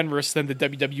more generous than the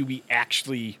WWE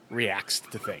actually reacts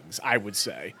to things, I would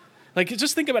say. Like,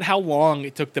 just think about how long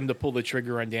it took them to pull the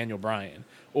trigger on Daniel Bryan.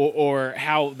 Or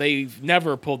how they've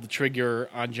never pulled the trigger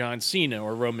on John Cena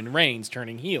or Roman Reigns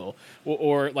turning heel.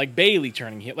 Or like, Bayley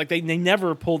turning heel. Like, they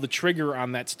never pull the trigger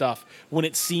on that stuff when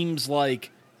it seems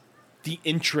like the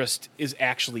interest is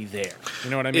actually there.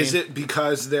 You know what I mean? Is it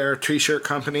because they're a t-shirt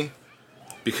company?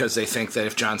 Because they think that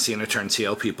if John Cena turns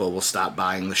heel, people will stop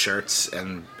buying the shirts,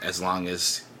 and as long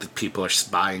as the people are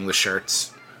buying the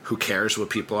shirts, who cares what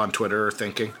people on Twitter are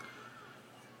thinking?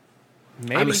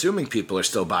 Maybe. I'm assuming people are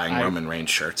still buying Roman Reigns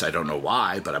shirts. I don't know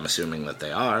why, but I'm assuming that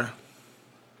they are.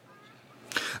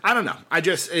 I don't know.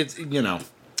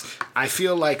 I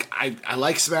feel like I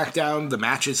like SmackDown. The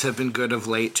matches have been good of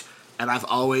late. And I've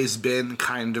always been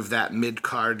kind of that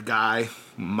mid-card guy,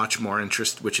 much more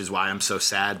interest, which is why I'm so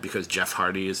sad, because Jeff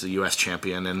Hardy is the U.S.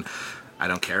 champion, and I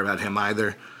don't care about him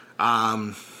either.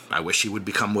 I wish he would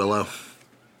become Willow.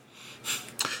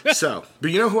 But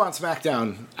you know who on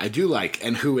SmackDown I do like,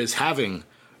 and who is having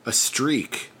a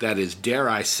streak that is, dare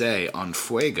I say, on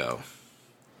fuego?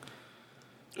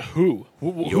 Who?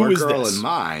 Your who is girl this? and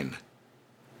mine,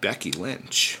 Becky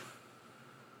Lynch.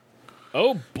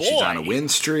 Oh boy! She's on a win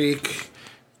streak.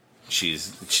 She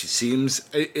seems.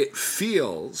 It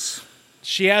feels.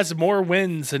 She has more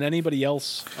wins than anybody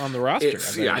else on the roster.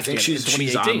 I think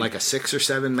she's on like a 6 or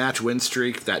 7 match win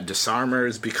streak. That Disarmer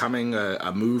is becoming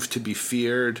a move to be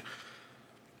feared.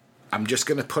 I'm just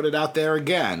going to put it out there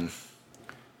again.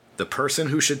 The person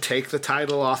who should take the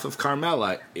title off of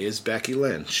Carmella is Becky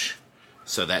Lynch,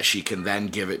 so that she can then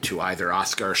give it to either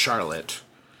Asuka or Charlotte.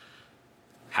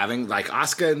 Having, like,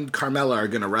 Asuka and Carmella are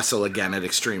going to wrestle again at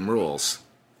Extreme Rules.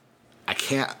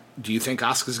 Do you think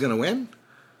Asuka's going to win?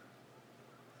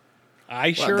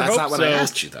 I sure hope so. That's not what I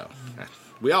asked you, though.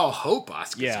 We all hope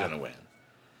Asuka's going to win.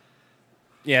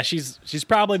 Yeah, she's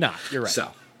probably not. You're right. So,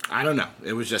 I don't know.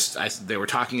 It was just, they were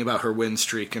talking about her win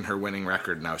streak and her winning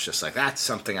record, and I was just like, that's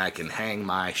something I can hang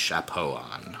my chapeau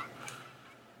on.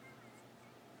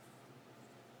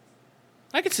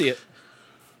 I could see it.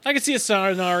 I could see a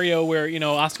scenario where,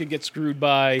 Asuka gets screwed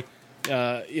by,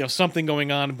 something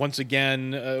going on once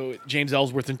again, James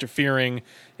Ellsworth interfering,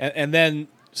 and then,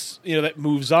 that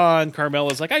moves on.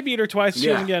 Carmella's like, I beat her twice, she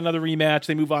doesn't get another rematch.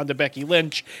 They move on to Becky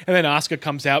Lynch, and then Asuka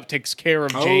comes out, takes care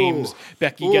of James.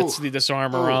 Becky gets the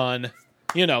Disarmer on.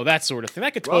 That sort of thing.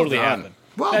 That could totally happen.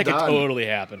 That could totally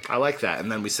happen. I like that.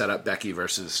 And then we set up Becky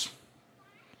versus...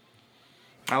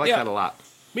 I like that a lot.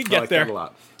 We get there. That a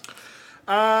lot.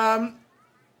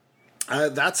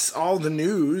 That's all the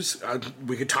news.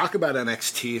 We could talk about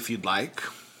NXT if you'd like.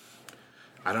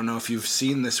 I don't know if you've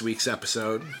seen this week's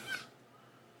episode.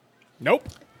 Nope.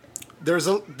 There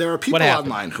are people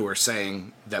online who are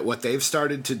saying that what they've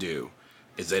started to do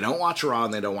is they don't watch Raw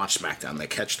and they don't watch SmackDown. They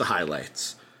catch the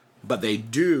highlights. But they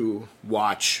do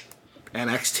watch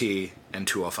NXT and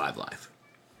 205 Live.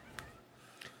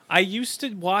 I used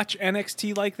to watch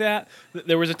NXT like that.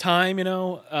 There was a time,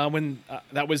 when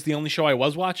that was the only show I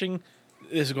was watching.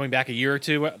 This is going back a year or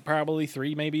two, probably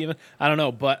 3, maybe even. I don't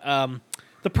know. But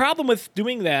the problem with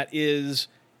doing that is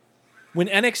when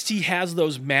NXT has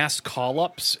those mass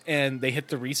call-ups and they hit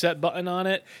the reset button on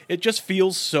it, it just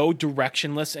feels so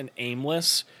directionless and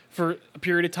aimless for a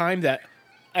period of time that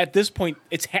at this point,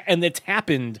 it's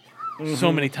happened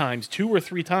so many times, 2 or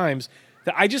 3 times,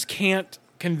 that I just can't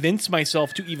convince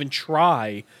myself to even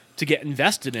try to get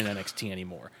invested in NXT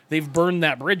anymore. They've burned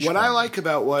that bridge. What I like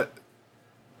about what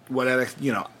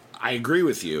NXT, I agree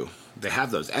with you. They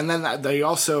have those. And then they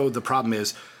also, the problem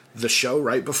is the show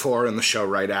right before and the show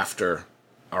right after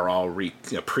are all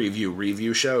preview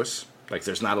review shows. Like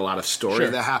there's not a lot of story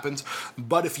that happens.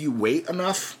 But if you wait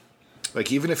enough,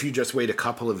 like even if you just wait a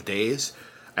couple of days,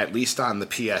 at least on the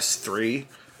PS3,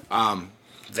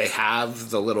 they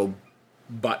have the little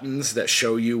buttons that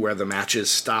show you where the matches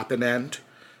stop and end.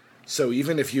 So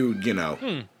even if you,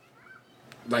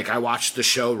 like I watched the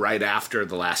show right after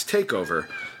the last TakeOver,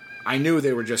 I knew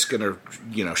they were just going to,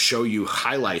 show you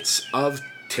highlights of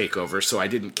TakeOver, so I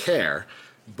didn't care.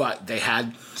 But they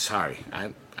had,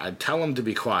 I'd tell them to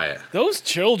be quiet. Those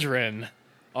children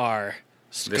are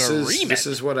screaming. This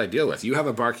is what I deal with. You have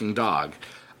a barking dog.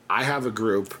 I have a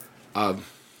group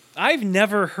of... I've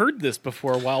never heard this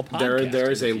before while podcasting. There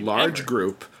is a large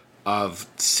group of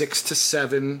 6 to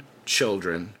 7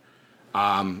 children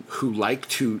who like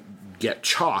to get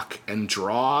chalk and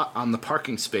draw on the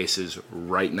parking spaces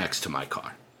right next to my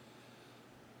car.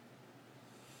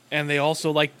 And they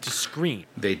also like to scream.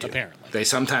 They do. Apparently. They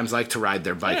sometimes like to ride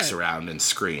their bikes around and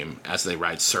scream as they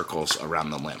ride circles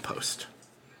around the lamppost.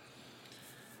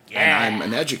 Yeah. And I'm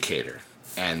an educator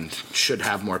and should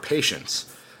have more patience.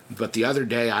 But the other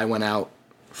day I went out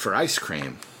for ice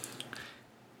cream,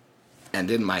 and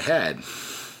in my head,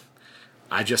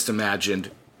 I just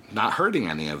imagined not hurting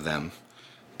any of them,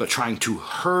 but trying to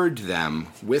herd them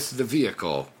with the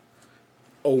vehicle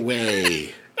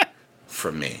away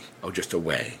from me. Oh, just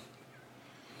away.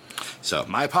 So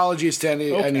my apologies to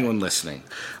anyone listening.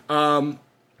 So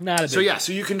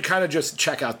you can kind of just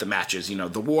check out the matches.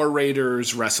 The War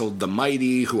Raiders wrestled the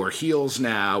Mighty, who are heels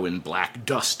now, in black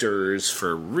dusters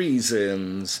for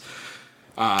reasons.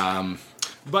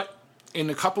 But in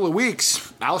a couple of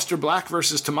weeks, Aleister Black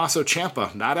versus Tommaso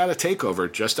Ciampa, not at a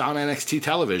TakeOver, just on NXT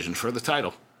television for the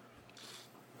title.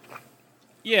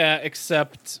 Yeah,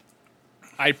 except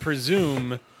I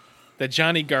presume that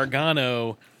Johnny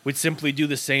Gargano would simply do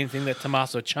the same thing that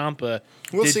Tommaso Ciampa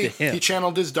did to him. He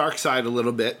channeled his dark side a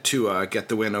little bit to get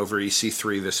the win over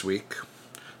EC3 this week.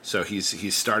 So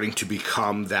he's starting to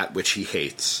become that which he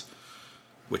hates,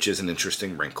 which is an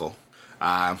interesting wrinkle.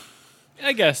 I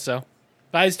guess so.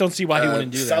 But I just don't see why he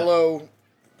wouldn't do that.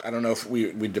 I don't know if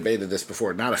we debated this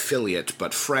before, not affiliate,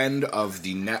 but friend of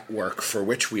the network for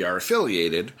which we are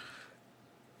affiliated,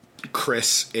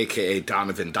 Chris, a.k.a.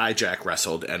 Donovan Dijak,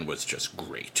 wrestled and was just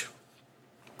great.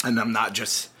 And I'm not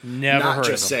just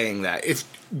saying that.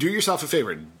 Do yourself a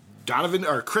favor,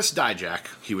 Chris Dijak.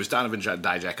 He was Donovan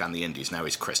Dijak on the Indies. Now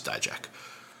he's Chris Dijak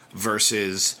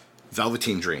versus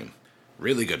Velveteen Dream.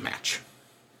 Really good match.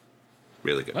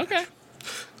 Really good. Okay. Match.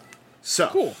 So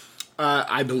cool.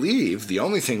 I believe the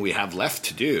only thing we have left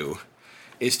to do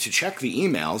is to check the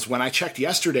emails. When I checked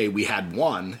yesterday, we had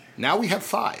 1. Now we have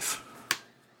 5.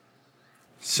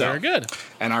 So, very good.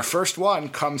 And our first one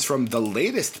comes from the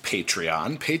latest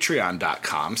Patreon,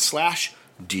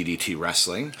 patreon.com/DDT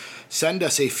Wrestling. Send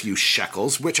us a few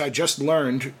shekels, which I just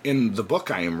learned in the book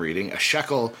I am reading. A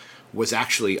shekel was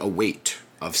actually a weight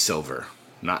of silver,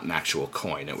 not an actual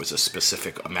coin. It was a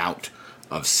specific amount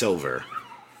of silver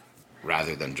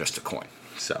rather than just a coin.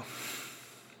 So,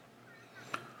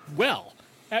 well,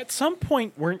 at some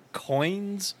point, weren't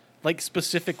coins like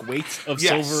specific weights of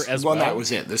silver as well? Well, that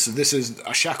was it. This is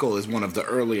a shekel is one of the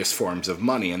earliest forms of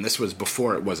money, and this was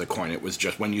before it was a coin. It was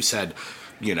just when you said,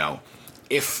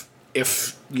 if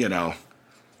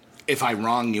I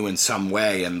wrong you in some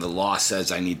way and the law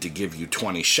says I need to give you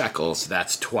 20 shekels,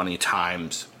 that's 20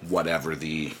 times whatever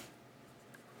the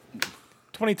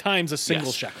 20 times a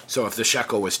single shekel. So if the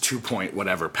shekel was 2 point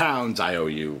whatever pounds, I owe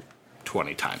you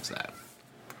 20 times that.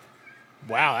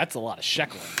 Wow, that's a lot of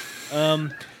shekling.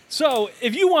 So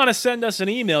if you want to send us an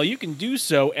email, you can do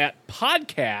so at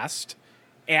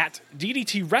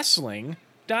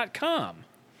podcast@ddtwrestling.com.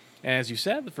 And as you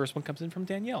said, the first one comes in from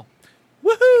Danielle.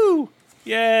 Woohoo!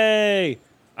 Yay!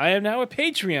 I am now a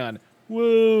Patreon.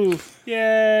 Woo!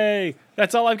 Yay!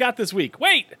 That's all I've got this week.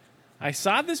 Wait! I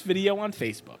saw this video on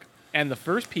Facebook, and the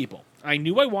first people I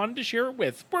knew I wanted to share it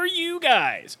with were you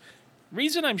guys.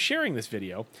 Reason I'm sharing this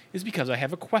video is because I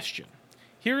have a question.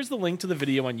 Here's the link to the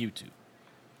video on YouTube.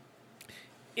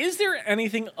 Is there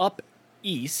anything up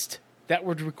east that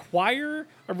would require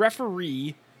a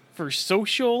referee for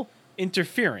social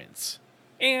interference?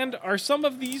 And are some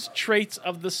of these traits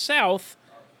of the South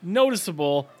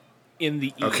noticeable in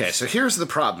the East? Okay, so here's the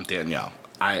problem, Danielle.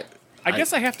 I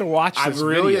guess I have to watch this I'm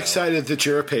really video. excited that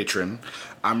you're a patron.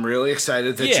 I'm really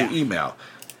excited that Yeah. you email.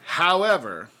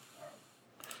 However,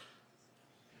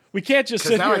 We can't just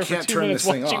 'cause sit now I here for can't 2 turn minutes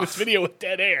this thing watching off. this video with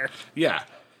dead air. yeah.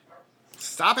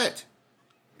 Stop it.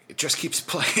 It just keeps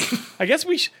playing. I guess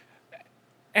we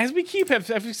as we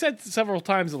have we said several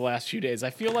times in the last few days, I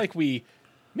feel like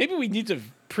maybe we need to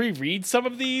pre-read some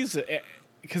of these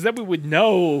because then we would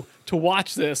know to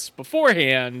watch this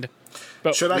beforehand.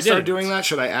 But Should I we start didn't. doing that?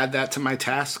 Should I add that to my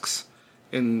tasks?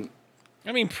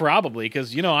 I mean, probably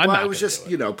because I'm Well, not. it was gonna just,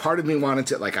 do it. part of me wanted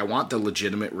to, I want the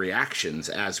legitimate reactions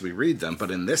as we read them.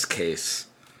 But in this case,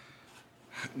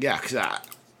 yeah, because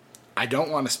I don't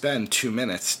want to spend 2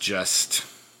 minutes just.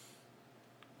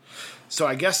 So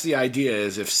I guess the idea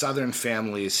is if Southern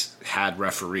families had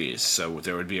referees, so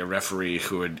there would be a referee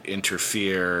who would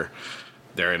interfere.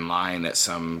 They're in line at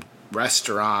some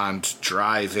restaurant,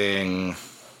 driving.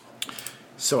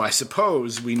 So I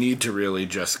suppose we need to really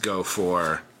just go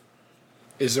for,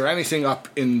 is there anything up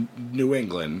in New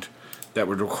England that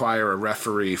would require a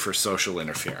referee for social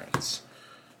interference?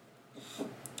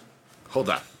 Hold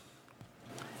on.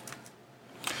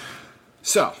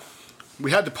 So,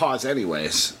 we had to pause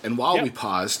anyways, and while Yep. we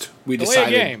paused, we Delay a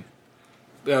decided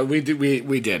game.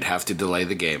 we did have to delay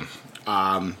the game.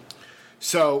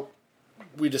 So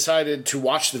we decided to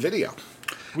watch the video.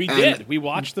 We and- did. We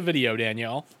watched the video,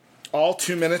 Danielle. All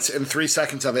 2 minutes and 3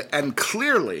 seconds of it, and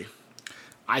clearly,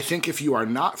 I think if you are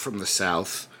not from the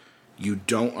South, you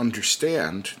don't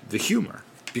understand the humor,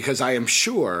 because I am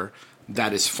sure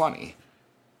that is funny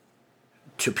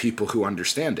to people who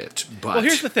understand it. But Well,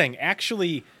 here's the thing.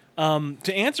 Actually,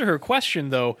 to answer her question,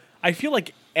 though, I feel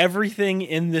like everything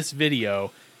in this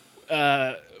video,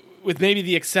 with maybe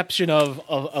the exception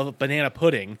of banana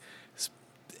pudding,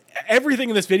 everything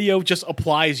in this video just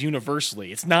applies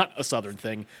universally. It's not a Southern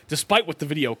thing, despite what the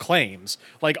video claims.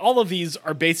 Like, all of these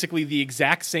are basically the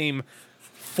exact same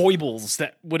foibles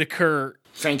that would occur.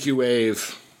 thank you,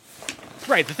 wave.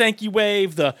 Right, the thank you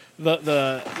wave, the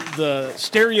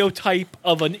stereotype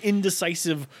of an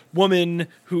indecisive woman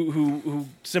who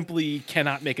simply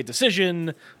cannot make a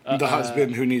decision. The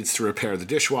husband who needs to repair the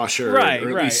dishwasher. Right, or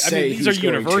at right. least I say mean, these are he's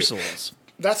going to. universals.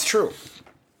 That's true.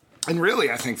 And really,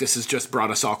 I think this has just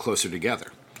brought us all closer together.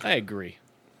 I agree.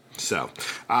 So,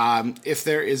 is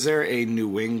there a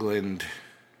New England,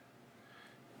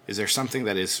 is there something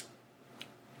that is,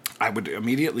 I would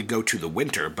immediately go to the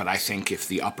winter, but I think if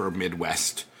the upper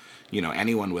Midwest,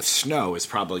 anyone with snow is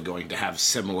probably going to have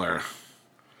similar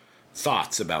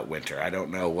thoughts about winter. I don't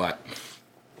know what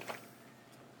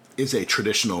is a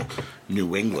traditional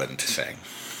New England thing.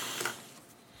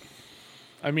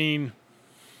 I mean,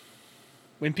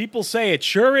 when people say it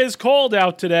sure is cold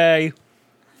out today,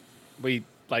 we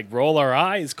roll our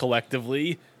eyes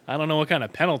collectively. I don't know what kind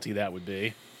of penalty that would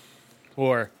be.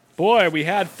 Or, boy, we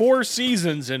had 4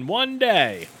 seasons in one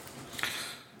day.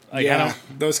 Yeah,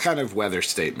 those kind of weather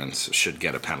statements should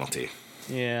get a penalty.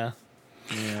 Yeah.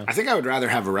 I think I would rather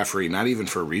have a referee, not even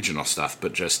for regional stuff,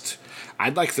 but just,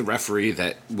 I'd like the referee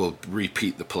that will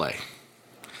repeat the play.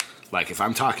 Like, if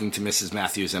I'm talking to Mrs.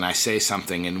 Matthews and I say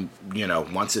something and,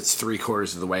 once it's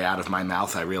 3/4 of the way out of my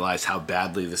mouth, I realize how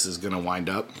badly this is going to wind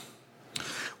up.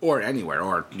 Or anywhere,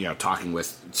 or, talking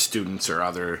with students or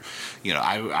other,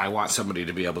 I want somebody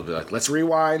to be able to be like, let's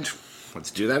rewind,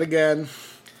 let's do that again.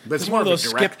 But It's one of those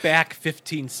skip back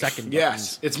 15-second buttons.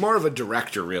 Yes, it's more of a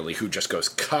director, really, who just goes,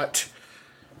 cut.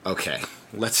 Okay,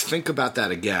 let's think about that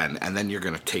again, and then you're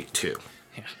going to take 2.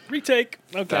 Yeah. Retake.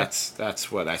 Okay.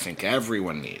 That's what I think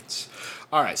everyone needs.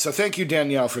 All right, so thank you,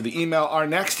 Danielle, for the email. Our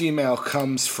next email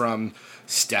comes from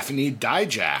Stephanie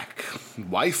Dijak,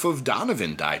 wife of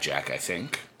Donovan Dijak, I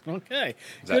think. Okay.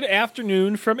 Good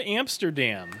afternoon from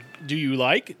Amsterdam. Do you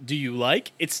like?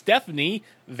 It's Stephanie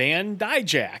Van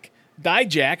Dijak.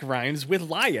 Dijak rhymes with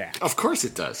Lyak. Of course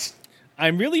it does.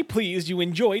 I'm really pleased you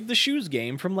enjoyed the shoes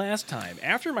game from last time.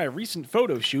 After my recent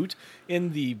photo shoot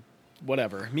in the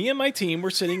whatever, me and my team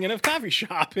were sitting in a coffee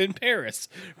shop in Paris,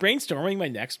 brainstorming my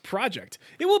next project.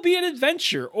 It will be an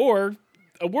adventure, or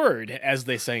a word, as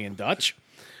they say in Dutch.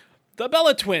 The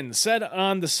Bella Twins said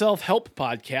on the self-help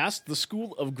podcast, The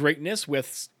School of Greatness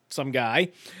with some guy,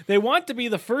 they want to be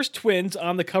the first twins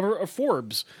on the cover of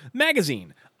Forbes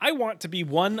magazine. I want to be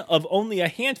one of only a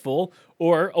handful,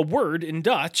 or a word in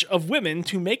Dutch, of women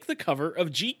to make the cover of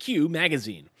GQ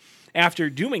magazine. After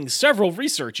doing several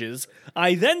researches,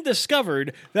 I then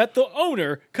discovered that the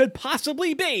owner could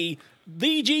possibly be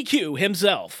the GQ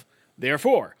himself.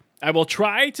 Therefore, I will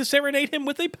try to serenade him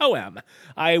with a poem.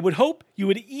 I would hope you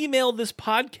would email this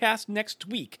podcast next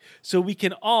week so we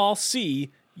can all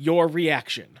see your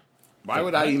reaction. Why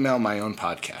would I email my own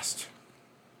podcast?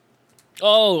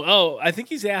 Oh, I think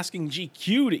he's asking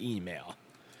GQ to email.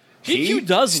 GQ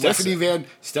does listen.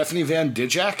 Stephanie Van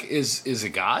Dijak is a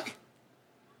guy?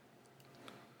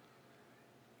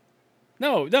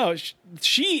 No,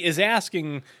 she is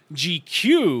asking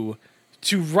GQ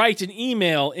to write an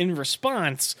email in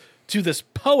response to this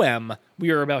poem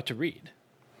we are about to read.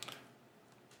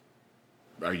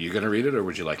 Are you going to read it, or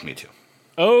would you like me to?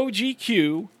 Oh,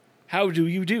 GQ, how do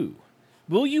you do?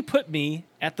 Will you put me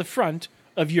at the front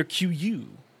of your QU?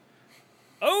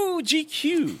 Oh,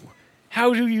 GQ,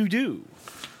 how do you do?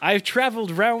 I've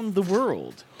traveled round the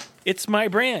world. It's my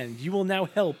brand you will now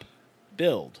help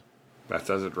build. That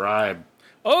doesn't rhyme.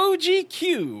 Oh,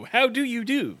 GQ, how do you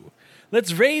do?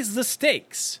 Let's raise the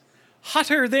stakes.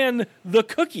 Hotter than the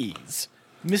cookies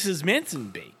Mrs. Manson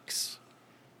bakes.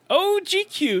 Oh,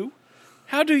 GQ,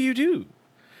 how do you do?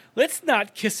 Let's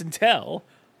not kiss and tell.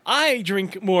 I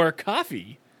drink more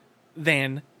coffee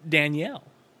than Danielle.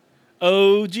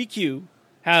 Oh, GQ,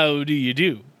 how do you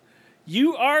do?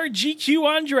 You are GQ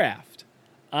on draft.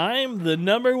 I'm the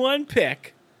number one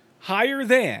pick, higher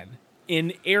than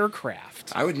in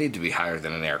aircraft. I would need to be higher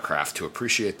than an aircraft to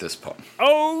appreciate this poem.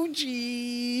 Oh,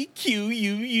 GQUU.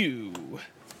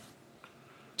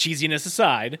 Cheesiness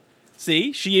aside,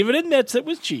 see, she even admits it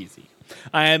was cheesy.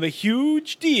 I am a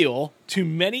huge deal to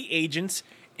many agents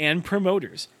and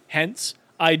promoters. Hence,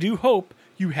 I do hope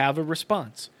you have a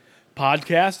response.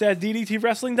 Podcast at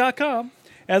ddtwrestling.com,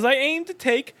 as I aim to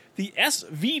take the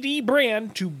SVD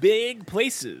brand to big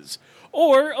places,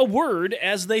 or a word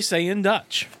as they say in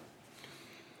Dutch.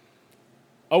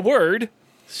 A word,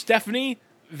 Stephanie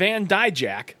Van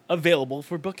Dijak, available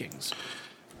for bookings.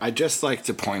 I'd just like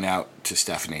to point out to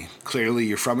Stephanie, clearly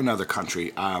you're from another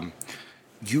country.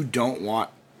 You don't want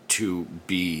to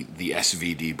be the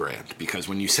SVD brand, because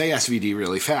when you say SVD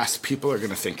really fast, people are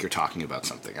going to think you're talking about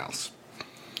something else.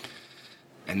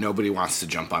 And nobody wants to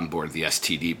jump on board the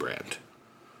STD brand.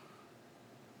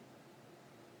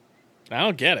 I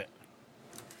don't get it.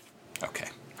 Okay.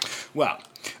 Well,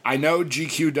 I know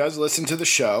GQ does listen to the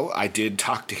show. I did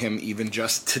talk to him even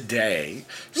just today.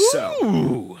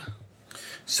 So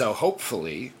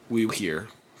hopefully we will hear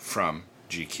from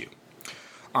GQ.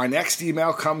 Our next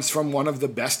email comes from one of the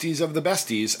besties of the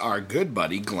besties, our good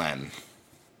buddy Glenn.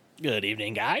 Good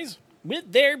evening, guys.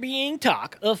 With there being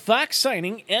talk of Fox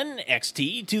signing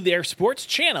NXT to their sports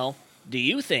channel, do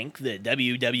you think the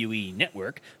WWE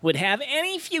Network would have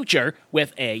any future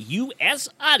with a U.S.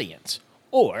 audience?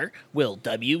 Or will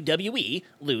WWE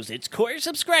lose its core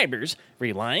subscribers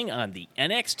relying on the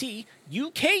NXT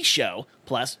UK show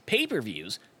plus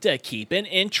pay-per-views to keep an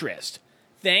interest?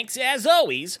 Thanks as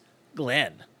always,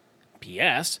 Glenn.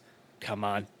 P.S. Come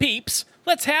on, peeps.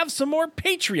 Let's have some more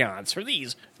Patreons for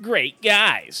these great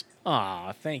guys.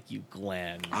 Aw, thank you,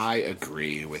 Glenn. I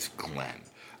agree with Glenn.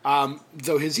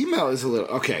 Though his email is a little...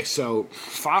 Okay, so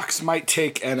Fox might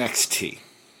take NXT.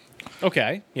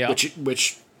 Okay, yeah.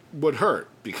 Which would hurt,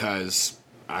 because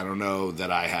I don't know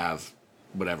that I have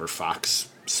whatever Fox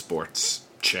Sports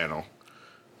channel.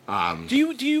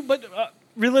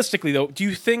 Realistically, though, do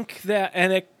you think that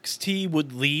NXT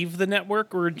would leave the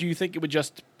network, or do you think it would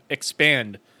just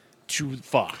expand to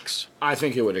Fox? I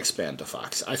think it would expand to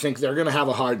Fox. I think they're going to have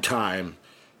a hard time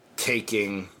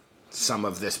taking some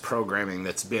of this programming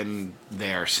that's been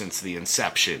there since the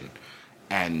inception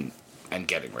and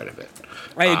getting rid of it.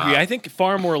 I agree. I think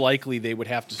far more likely they would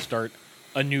have to start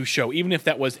a new show, even if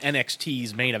that was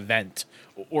NXT's main event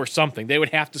or something. They would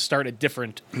have to start a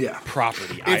different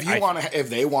property. If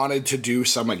they wanted to do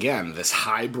this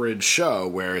hybrid show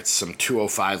where it's some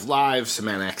 205 Live, some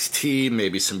NXT,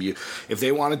 maybe some... If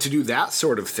they wanted to do that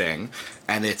sort of thing,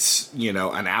 and it's,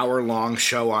 an hour-long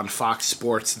show on Fox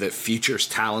Sports that features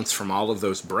talents from all of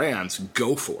those brands,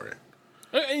 go for it.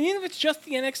 And even if it's just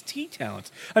the NXT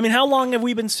talents. I mean, how long have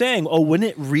we been saying, wouldn't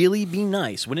it really be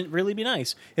nice? Wouldn't it really be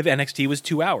nice if NXT was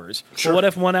 2 hours? Sure. Well, what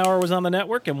if 1 hour was on the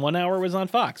network and 1 hour was on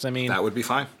Fox? I mean... That would be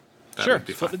fine. Split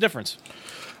the difference.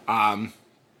 Yeah,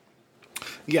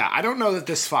 I don't know that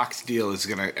this Fox deal is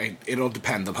going to... It'll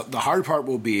depend. The hard part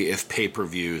will be if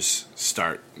pay-per-views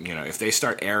start... if they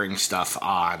start airing stuff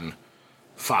on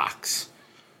Fox,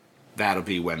 that'll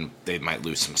be when they might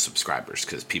lose some subscribers,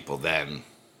 because people then...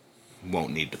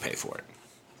 won't need to pay for it.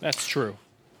 That's true.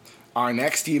 Our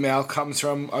next email comes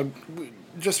from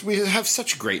we have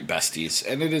such great besties,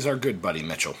 and it is our good buddy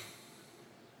Mitchell.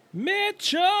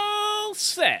 Mitchell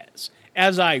says,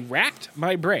 as I racked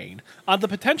my brain on the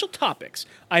potential topics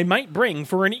I might bring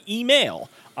for an email,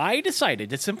 I decided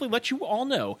to simply let you all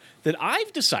know that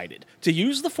I've decided to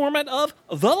use the format of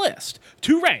the list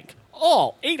to rank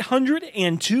all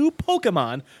 802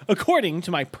 Pokemon according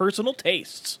to my personal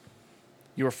tastes.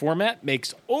 Your format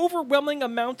makes overwhelming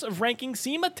amounts of ranking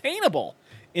seem attainable.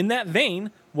 In that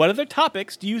vein, what other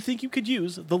topics do you think you could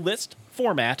use the list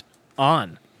format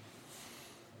on?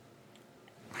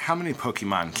 How many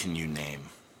Pokemon can you name?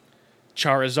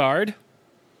 Charizard,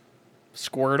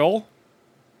 Squirtle,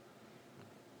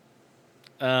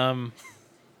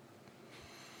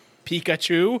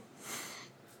 Pikachu.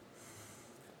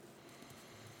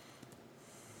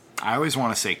 I always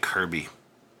want to say Kirby.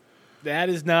 That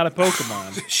is not a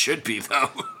Pokemon. It should be, though.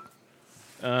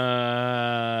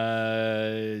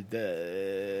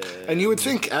 And you would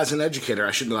think, as an educator,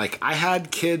 I should I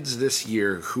had kids this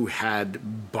year who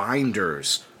had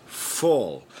binders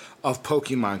full of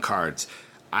Pokemon cards.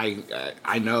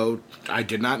 I know I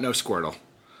did not know Squirtle.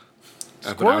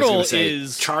 But I was going to say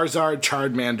is Charizard,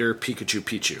 Charmander, Pikachu,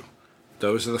 Pichu.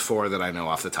 Those are the four that I know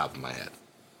off the top of my head.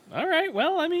 All right.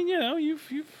 Well, I mean, you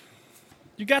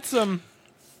got some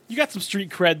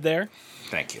street cred there.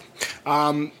 Thank you.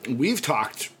 We've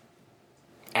talked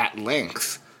at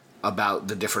length about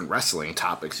the different wrestling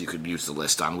topics you could use the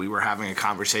list on. We were having a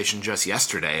conversation just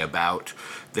yesterday about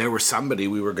there was somebody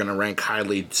we were going to rank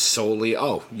highly solely.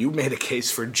 Oh, you made a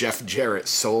case for Jeff Jarrett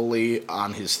solely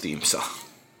on his theme song.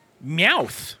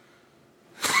 Meowth.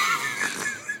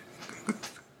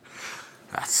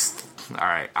 That's all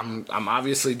right. I'm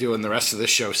obviously doing the rest of the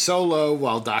show solo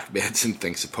while Doc Manson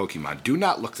thinks of Pokemon. Do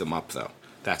not look them up, though.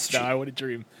 That's true. No, I would have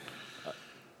dreamed.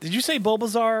 Did you say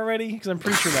Bulbasaur already? Because I'm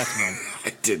pretty sure that's one.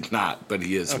 I did not, but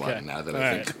he is Okay. one now that All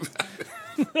I right.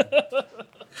 think about it.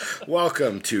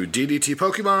 Welcome to DDT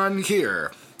Pokemon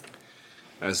here,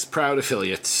 as proud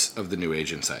affiliates of the New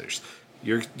Age Insiders.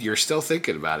 You're still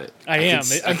thinking about it. I am.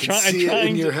 I can see it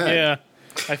in your head. Yeah,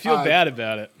 I feel bad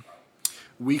about it.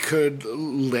 We could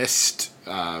list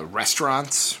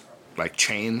restaurants, like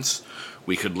chains.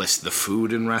 We could list the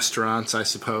food in restaurants, I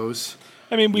suppose.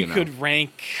 I mean, we could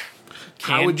rank candies.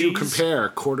 How would you compare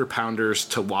Quarter Pounders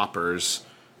to Whoppers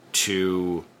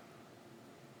to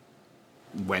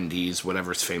Wendy's,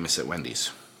 whatever's famous at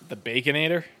Wendy's? The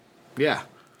Baconator? Yeah.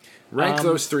 Rank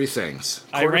those three things.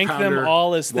 I rank Pounder, them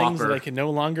all as things Whopper. that I can no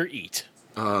longer eat.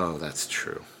 Oh, that's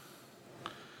true.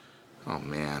 Oh,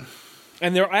 man.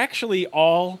 And they're actually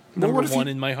all number what if one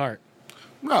you- in my heart.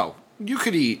 No, you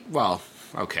could eat, well,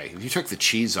 okay, if you took the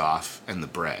cheese off and the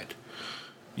bread,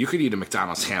 you could eat a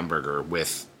McDonald's hamburger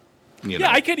with,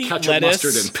 I could eat ketchup, lettuce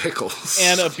mustard, and pickles.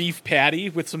 And a beef patty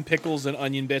with some pickles and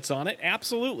onion bits on it.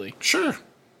 Absolutely. Sure.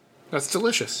 That's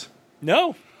delicious.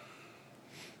 No.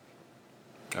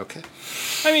 Okay.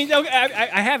 I mean, okay,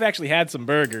 I have actually had some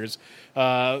burgers.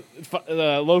 The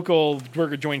local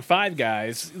burger joint, Five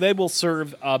Guys, they will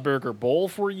serve a burger bowl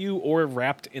for you or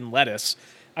wrapped in lettuce.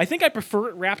 I think I prefer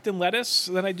it wrapped in lettuce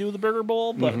than I do the burger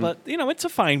bowl, but it's a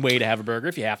fine way to have a burger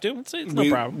if you have to. It's no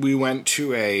problem. We went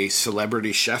to a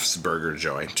celebrity chef's burger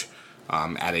joint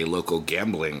at a local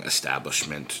gambling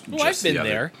establishment. Oh, I've been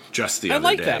there. Just the I other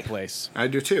like day. that place. I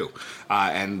do too.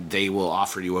 And they will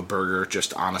offer you a burger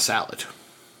just on a salad.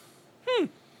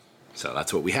 So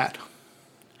that's what we had.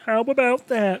 How about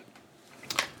that?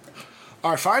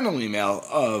 Our final email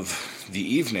of the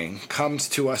evening comes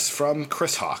to us from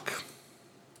Chris Hawk.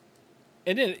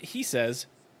 And he says,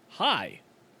 "Hi,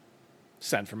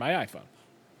 sent from my iPhone."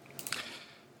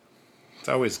 It's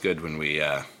always good when we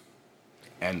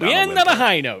end We on end a on a whimper.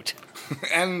 high note.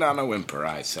 End on a whimper,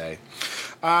 I say.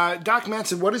 Doc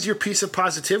Manson, what is your piece of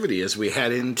positivity as we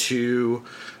head into...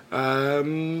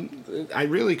 I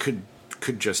really could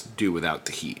just do without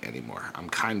the heat anymore. I'm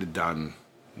kind of done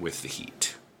with the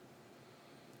heat.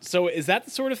 So is that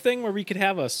the sort of thing where we could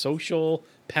have a social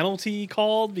penalty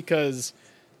called? Because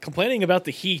complaining about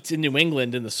the heat in New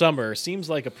England in the summer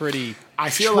seems like a pretty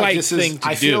trite thing to do.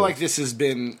 I feel like this has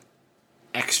been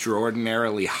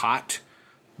extraordinarily hot,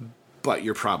 but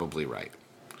you're probably right.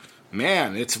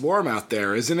 Man, it's warm out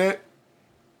there, isn't it?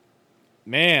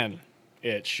 Man,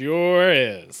 it sure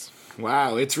is.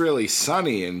 Wow, it's really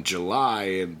sunny in July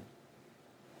in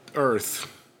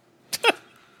Earth.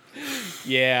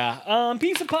 Yeah.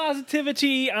 Piece of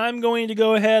positivity, I'm going to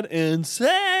go ahead and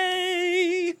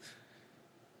say...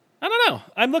 I don't know.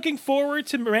 I'm looking forward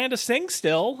to Miranda Singh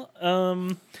still.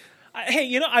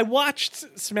 I watched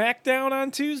SmackDown on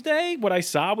Tuesday. What I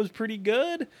saw was pretty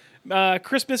good.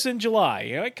 Christmas in July.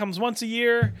 It comes once a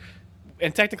year,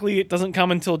 and technically it doesn't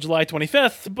come until July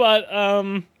 25th, but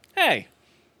hey,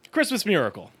 Christmas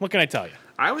miracle. What can I tell you?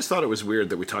 I always thought it was weird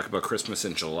that we talk about Christmas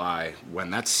in July when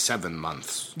that's 7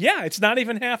 months. Yeah, it's not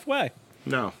even halfway.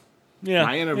 No. Yeah,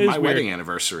 My wedding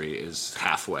anniversary is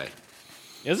halfway.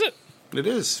 Is it? It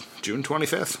is. June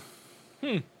 25th.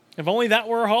 If only that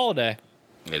were a holiday.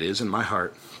 It is in my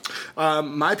heart.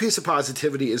 My piece of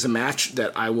positivity is a match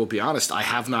that I will be honest, I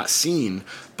have not seen,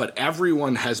 but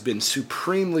everyone has been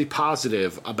supremely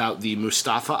positive about the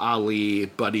Mustafa Ali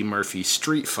Buddy Murphy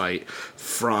street fight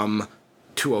from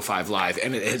 205 Live,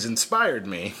 and it has inspired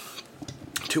me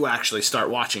to actually start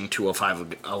watching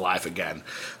 205 Live again.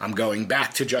 I'm going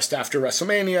back to just after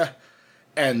WrestleMania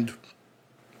and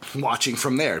watching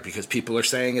from there because people are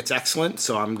saying it's excellent,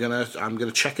 so I'm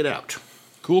gonna check it out.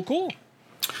 Cool.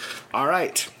 All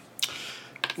right.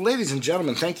 Ladies and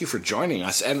gentlemen, thank you for joining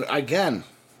us. And again,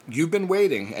 you've been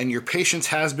waiting and your patience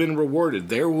has been rewarded.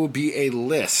 There will be a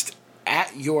list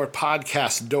at your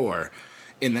podcast door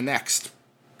in the next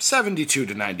 72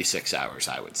 to 96 hours,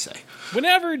 I would say.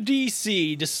 Whenever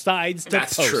DC decides to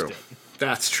post it.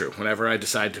 That's true. Whenever I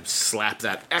decide to slap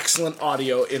that excellent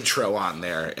audio intro on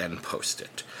there and post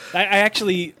it. I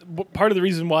actually, part of the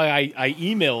reason why I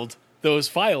emailed those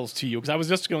files to you, because I was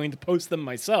just going to post them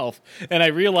myself, and I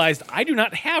realized I do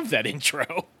not have that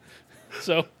intro.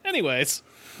 So, anyways,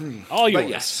 all yours. But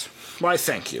yes, why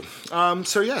thank you.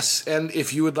 So yes, and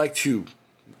if you would like to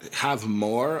have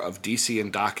more of DC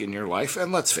and Doc in your life,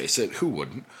 and let's face it, who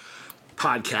wouldn't?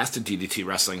 Podcast at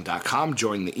ddtwrestling.com.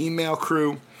 Join the email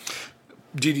crew.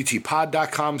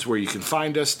 ddtpod.com is where you can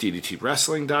find us.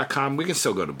 ddtwrestling.com. We can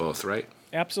still go to both, right?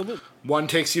 Absolutely. One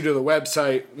takes you to the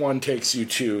website, one takes you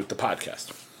to the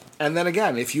podcast. And then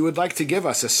again, if you would like to give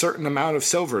us a certain amount of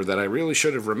silver that I really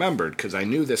should have remembered, because I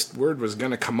knew this word was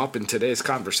going to come up in today's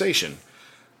conversation,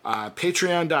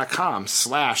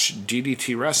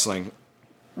 patreon.com/DDT Wrestling.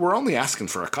 We're only asking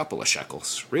for a couple of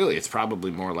shekels. Really, it's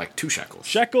probably more like 2 shekels.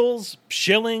 Shekels,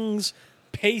 shillings,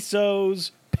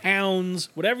 pesos, pounds,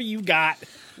 whatever you got,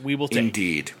 we will take.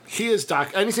 Indeed. He is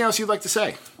Doc. Anything else you'd like to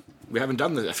say? We haven't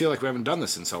done this. I feel like we haven't done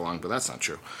this in so long, but that's not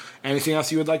true. Anything else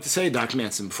you would like to say, Doc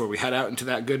Manson, before we head out into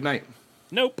that good night?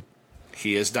 Nope.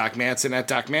 He is Doc Manson at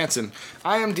Doc Manson.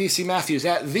 I am DC Matthews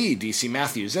at the DC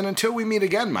Matthews. And until we meet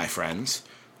again, my friends,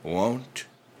 won't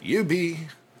you be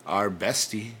our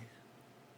bestie?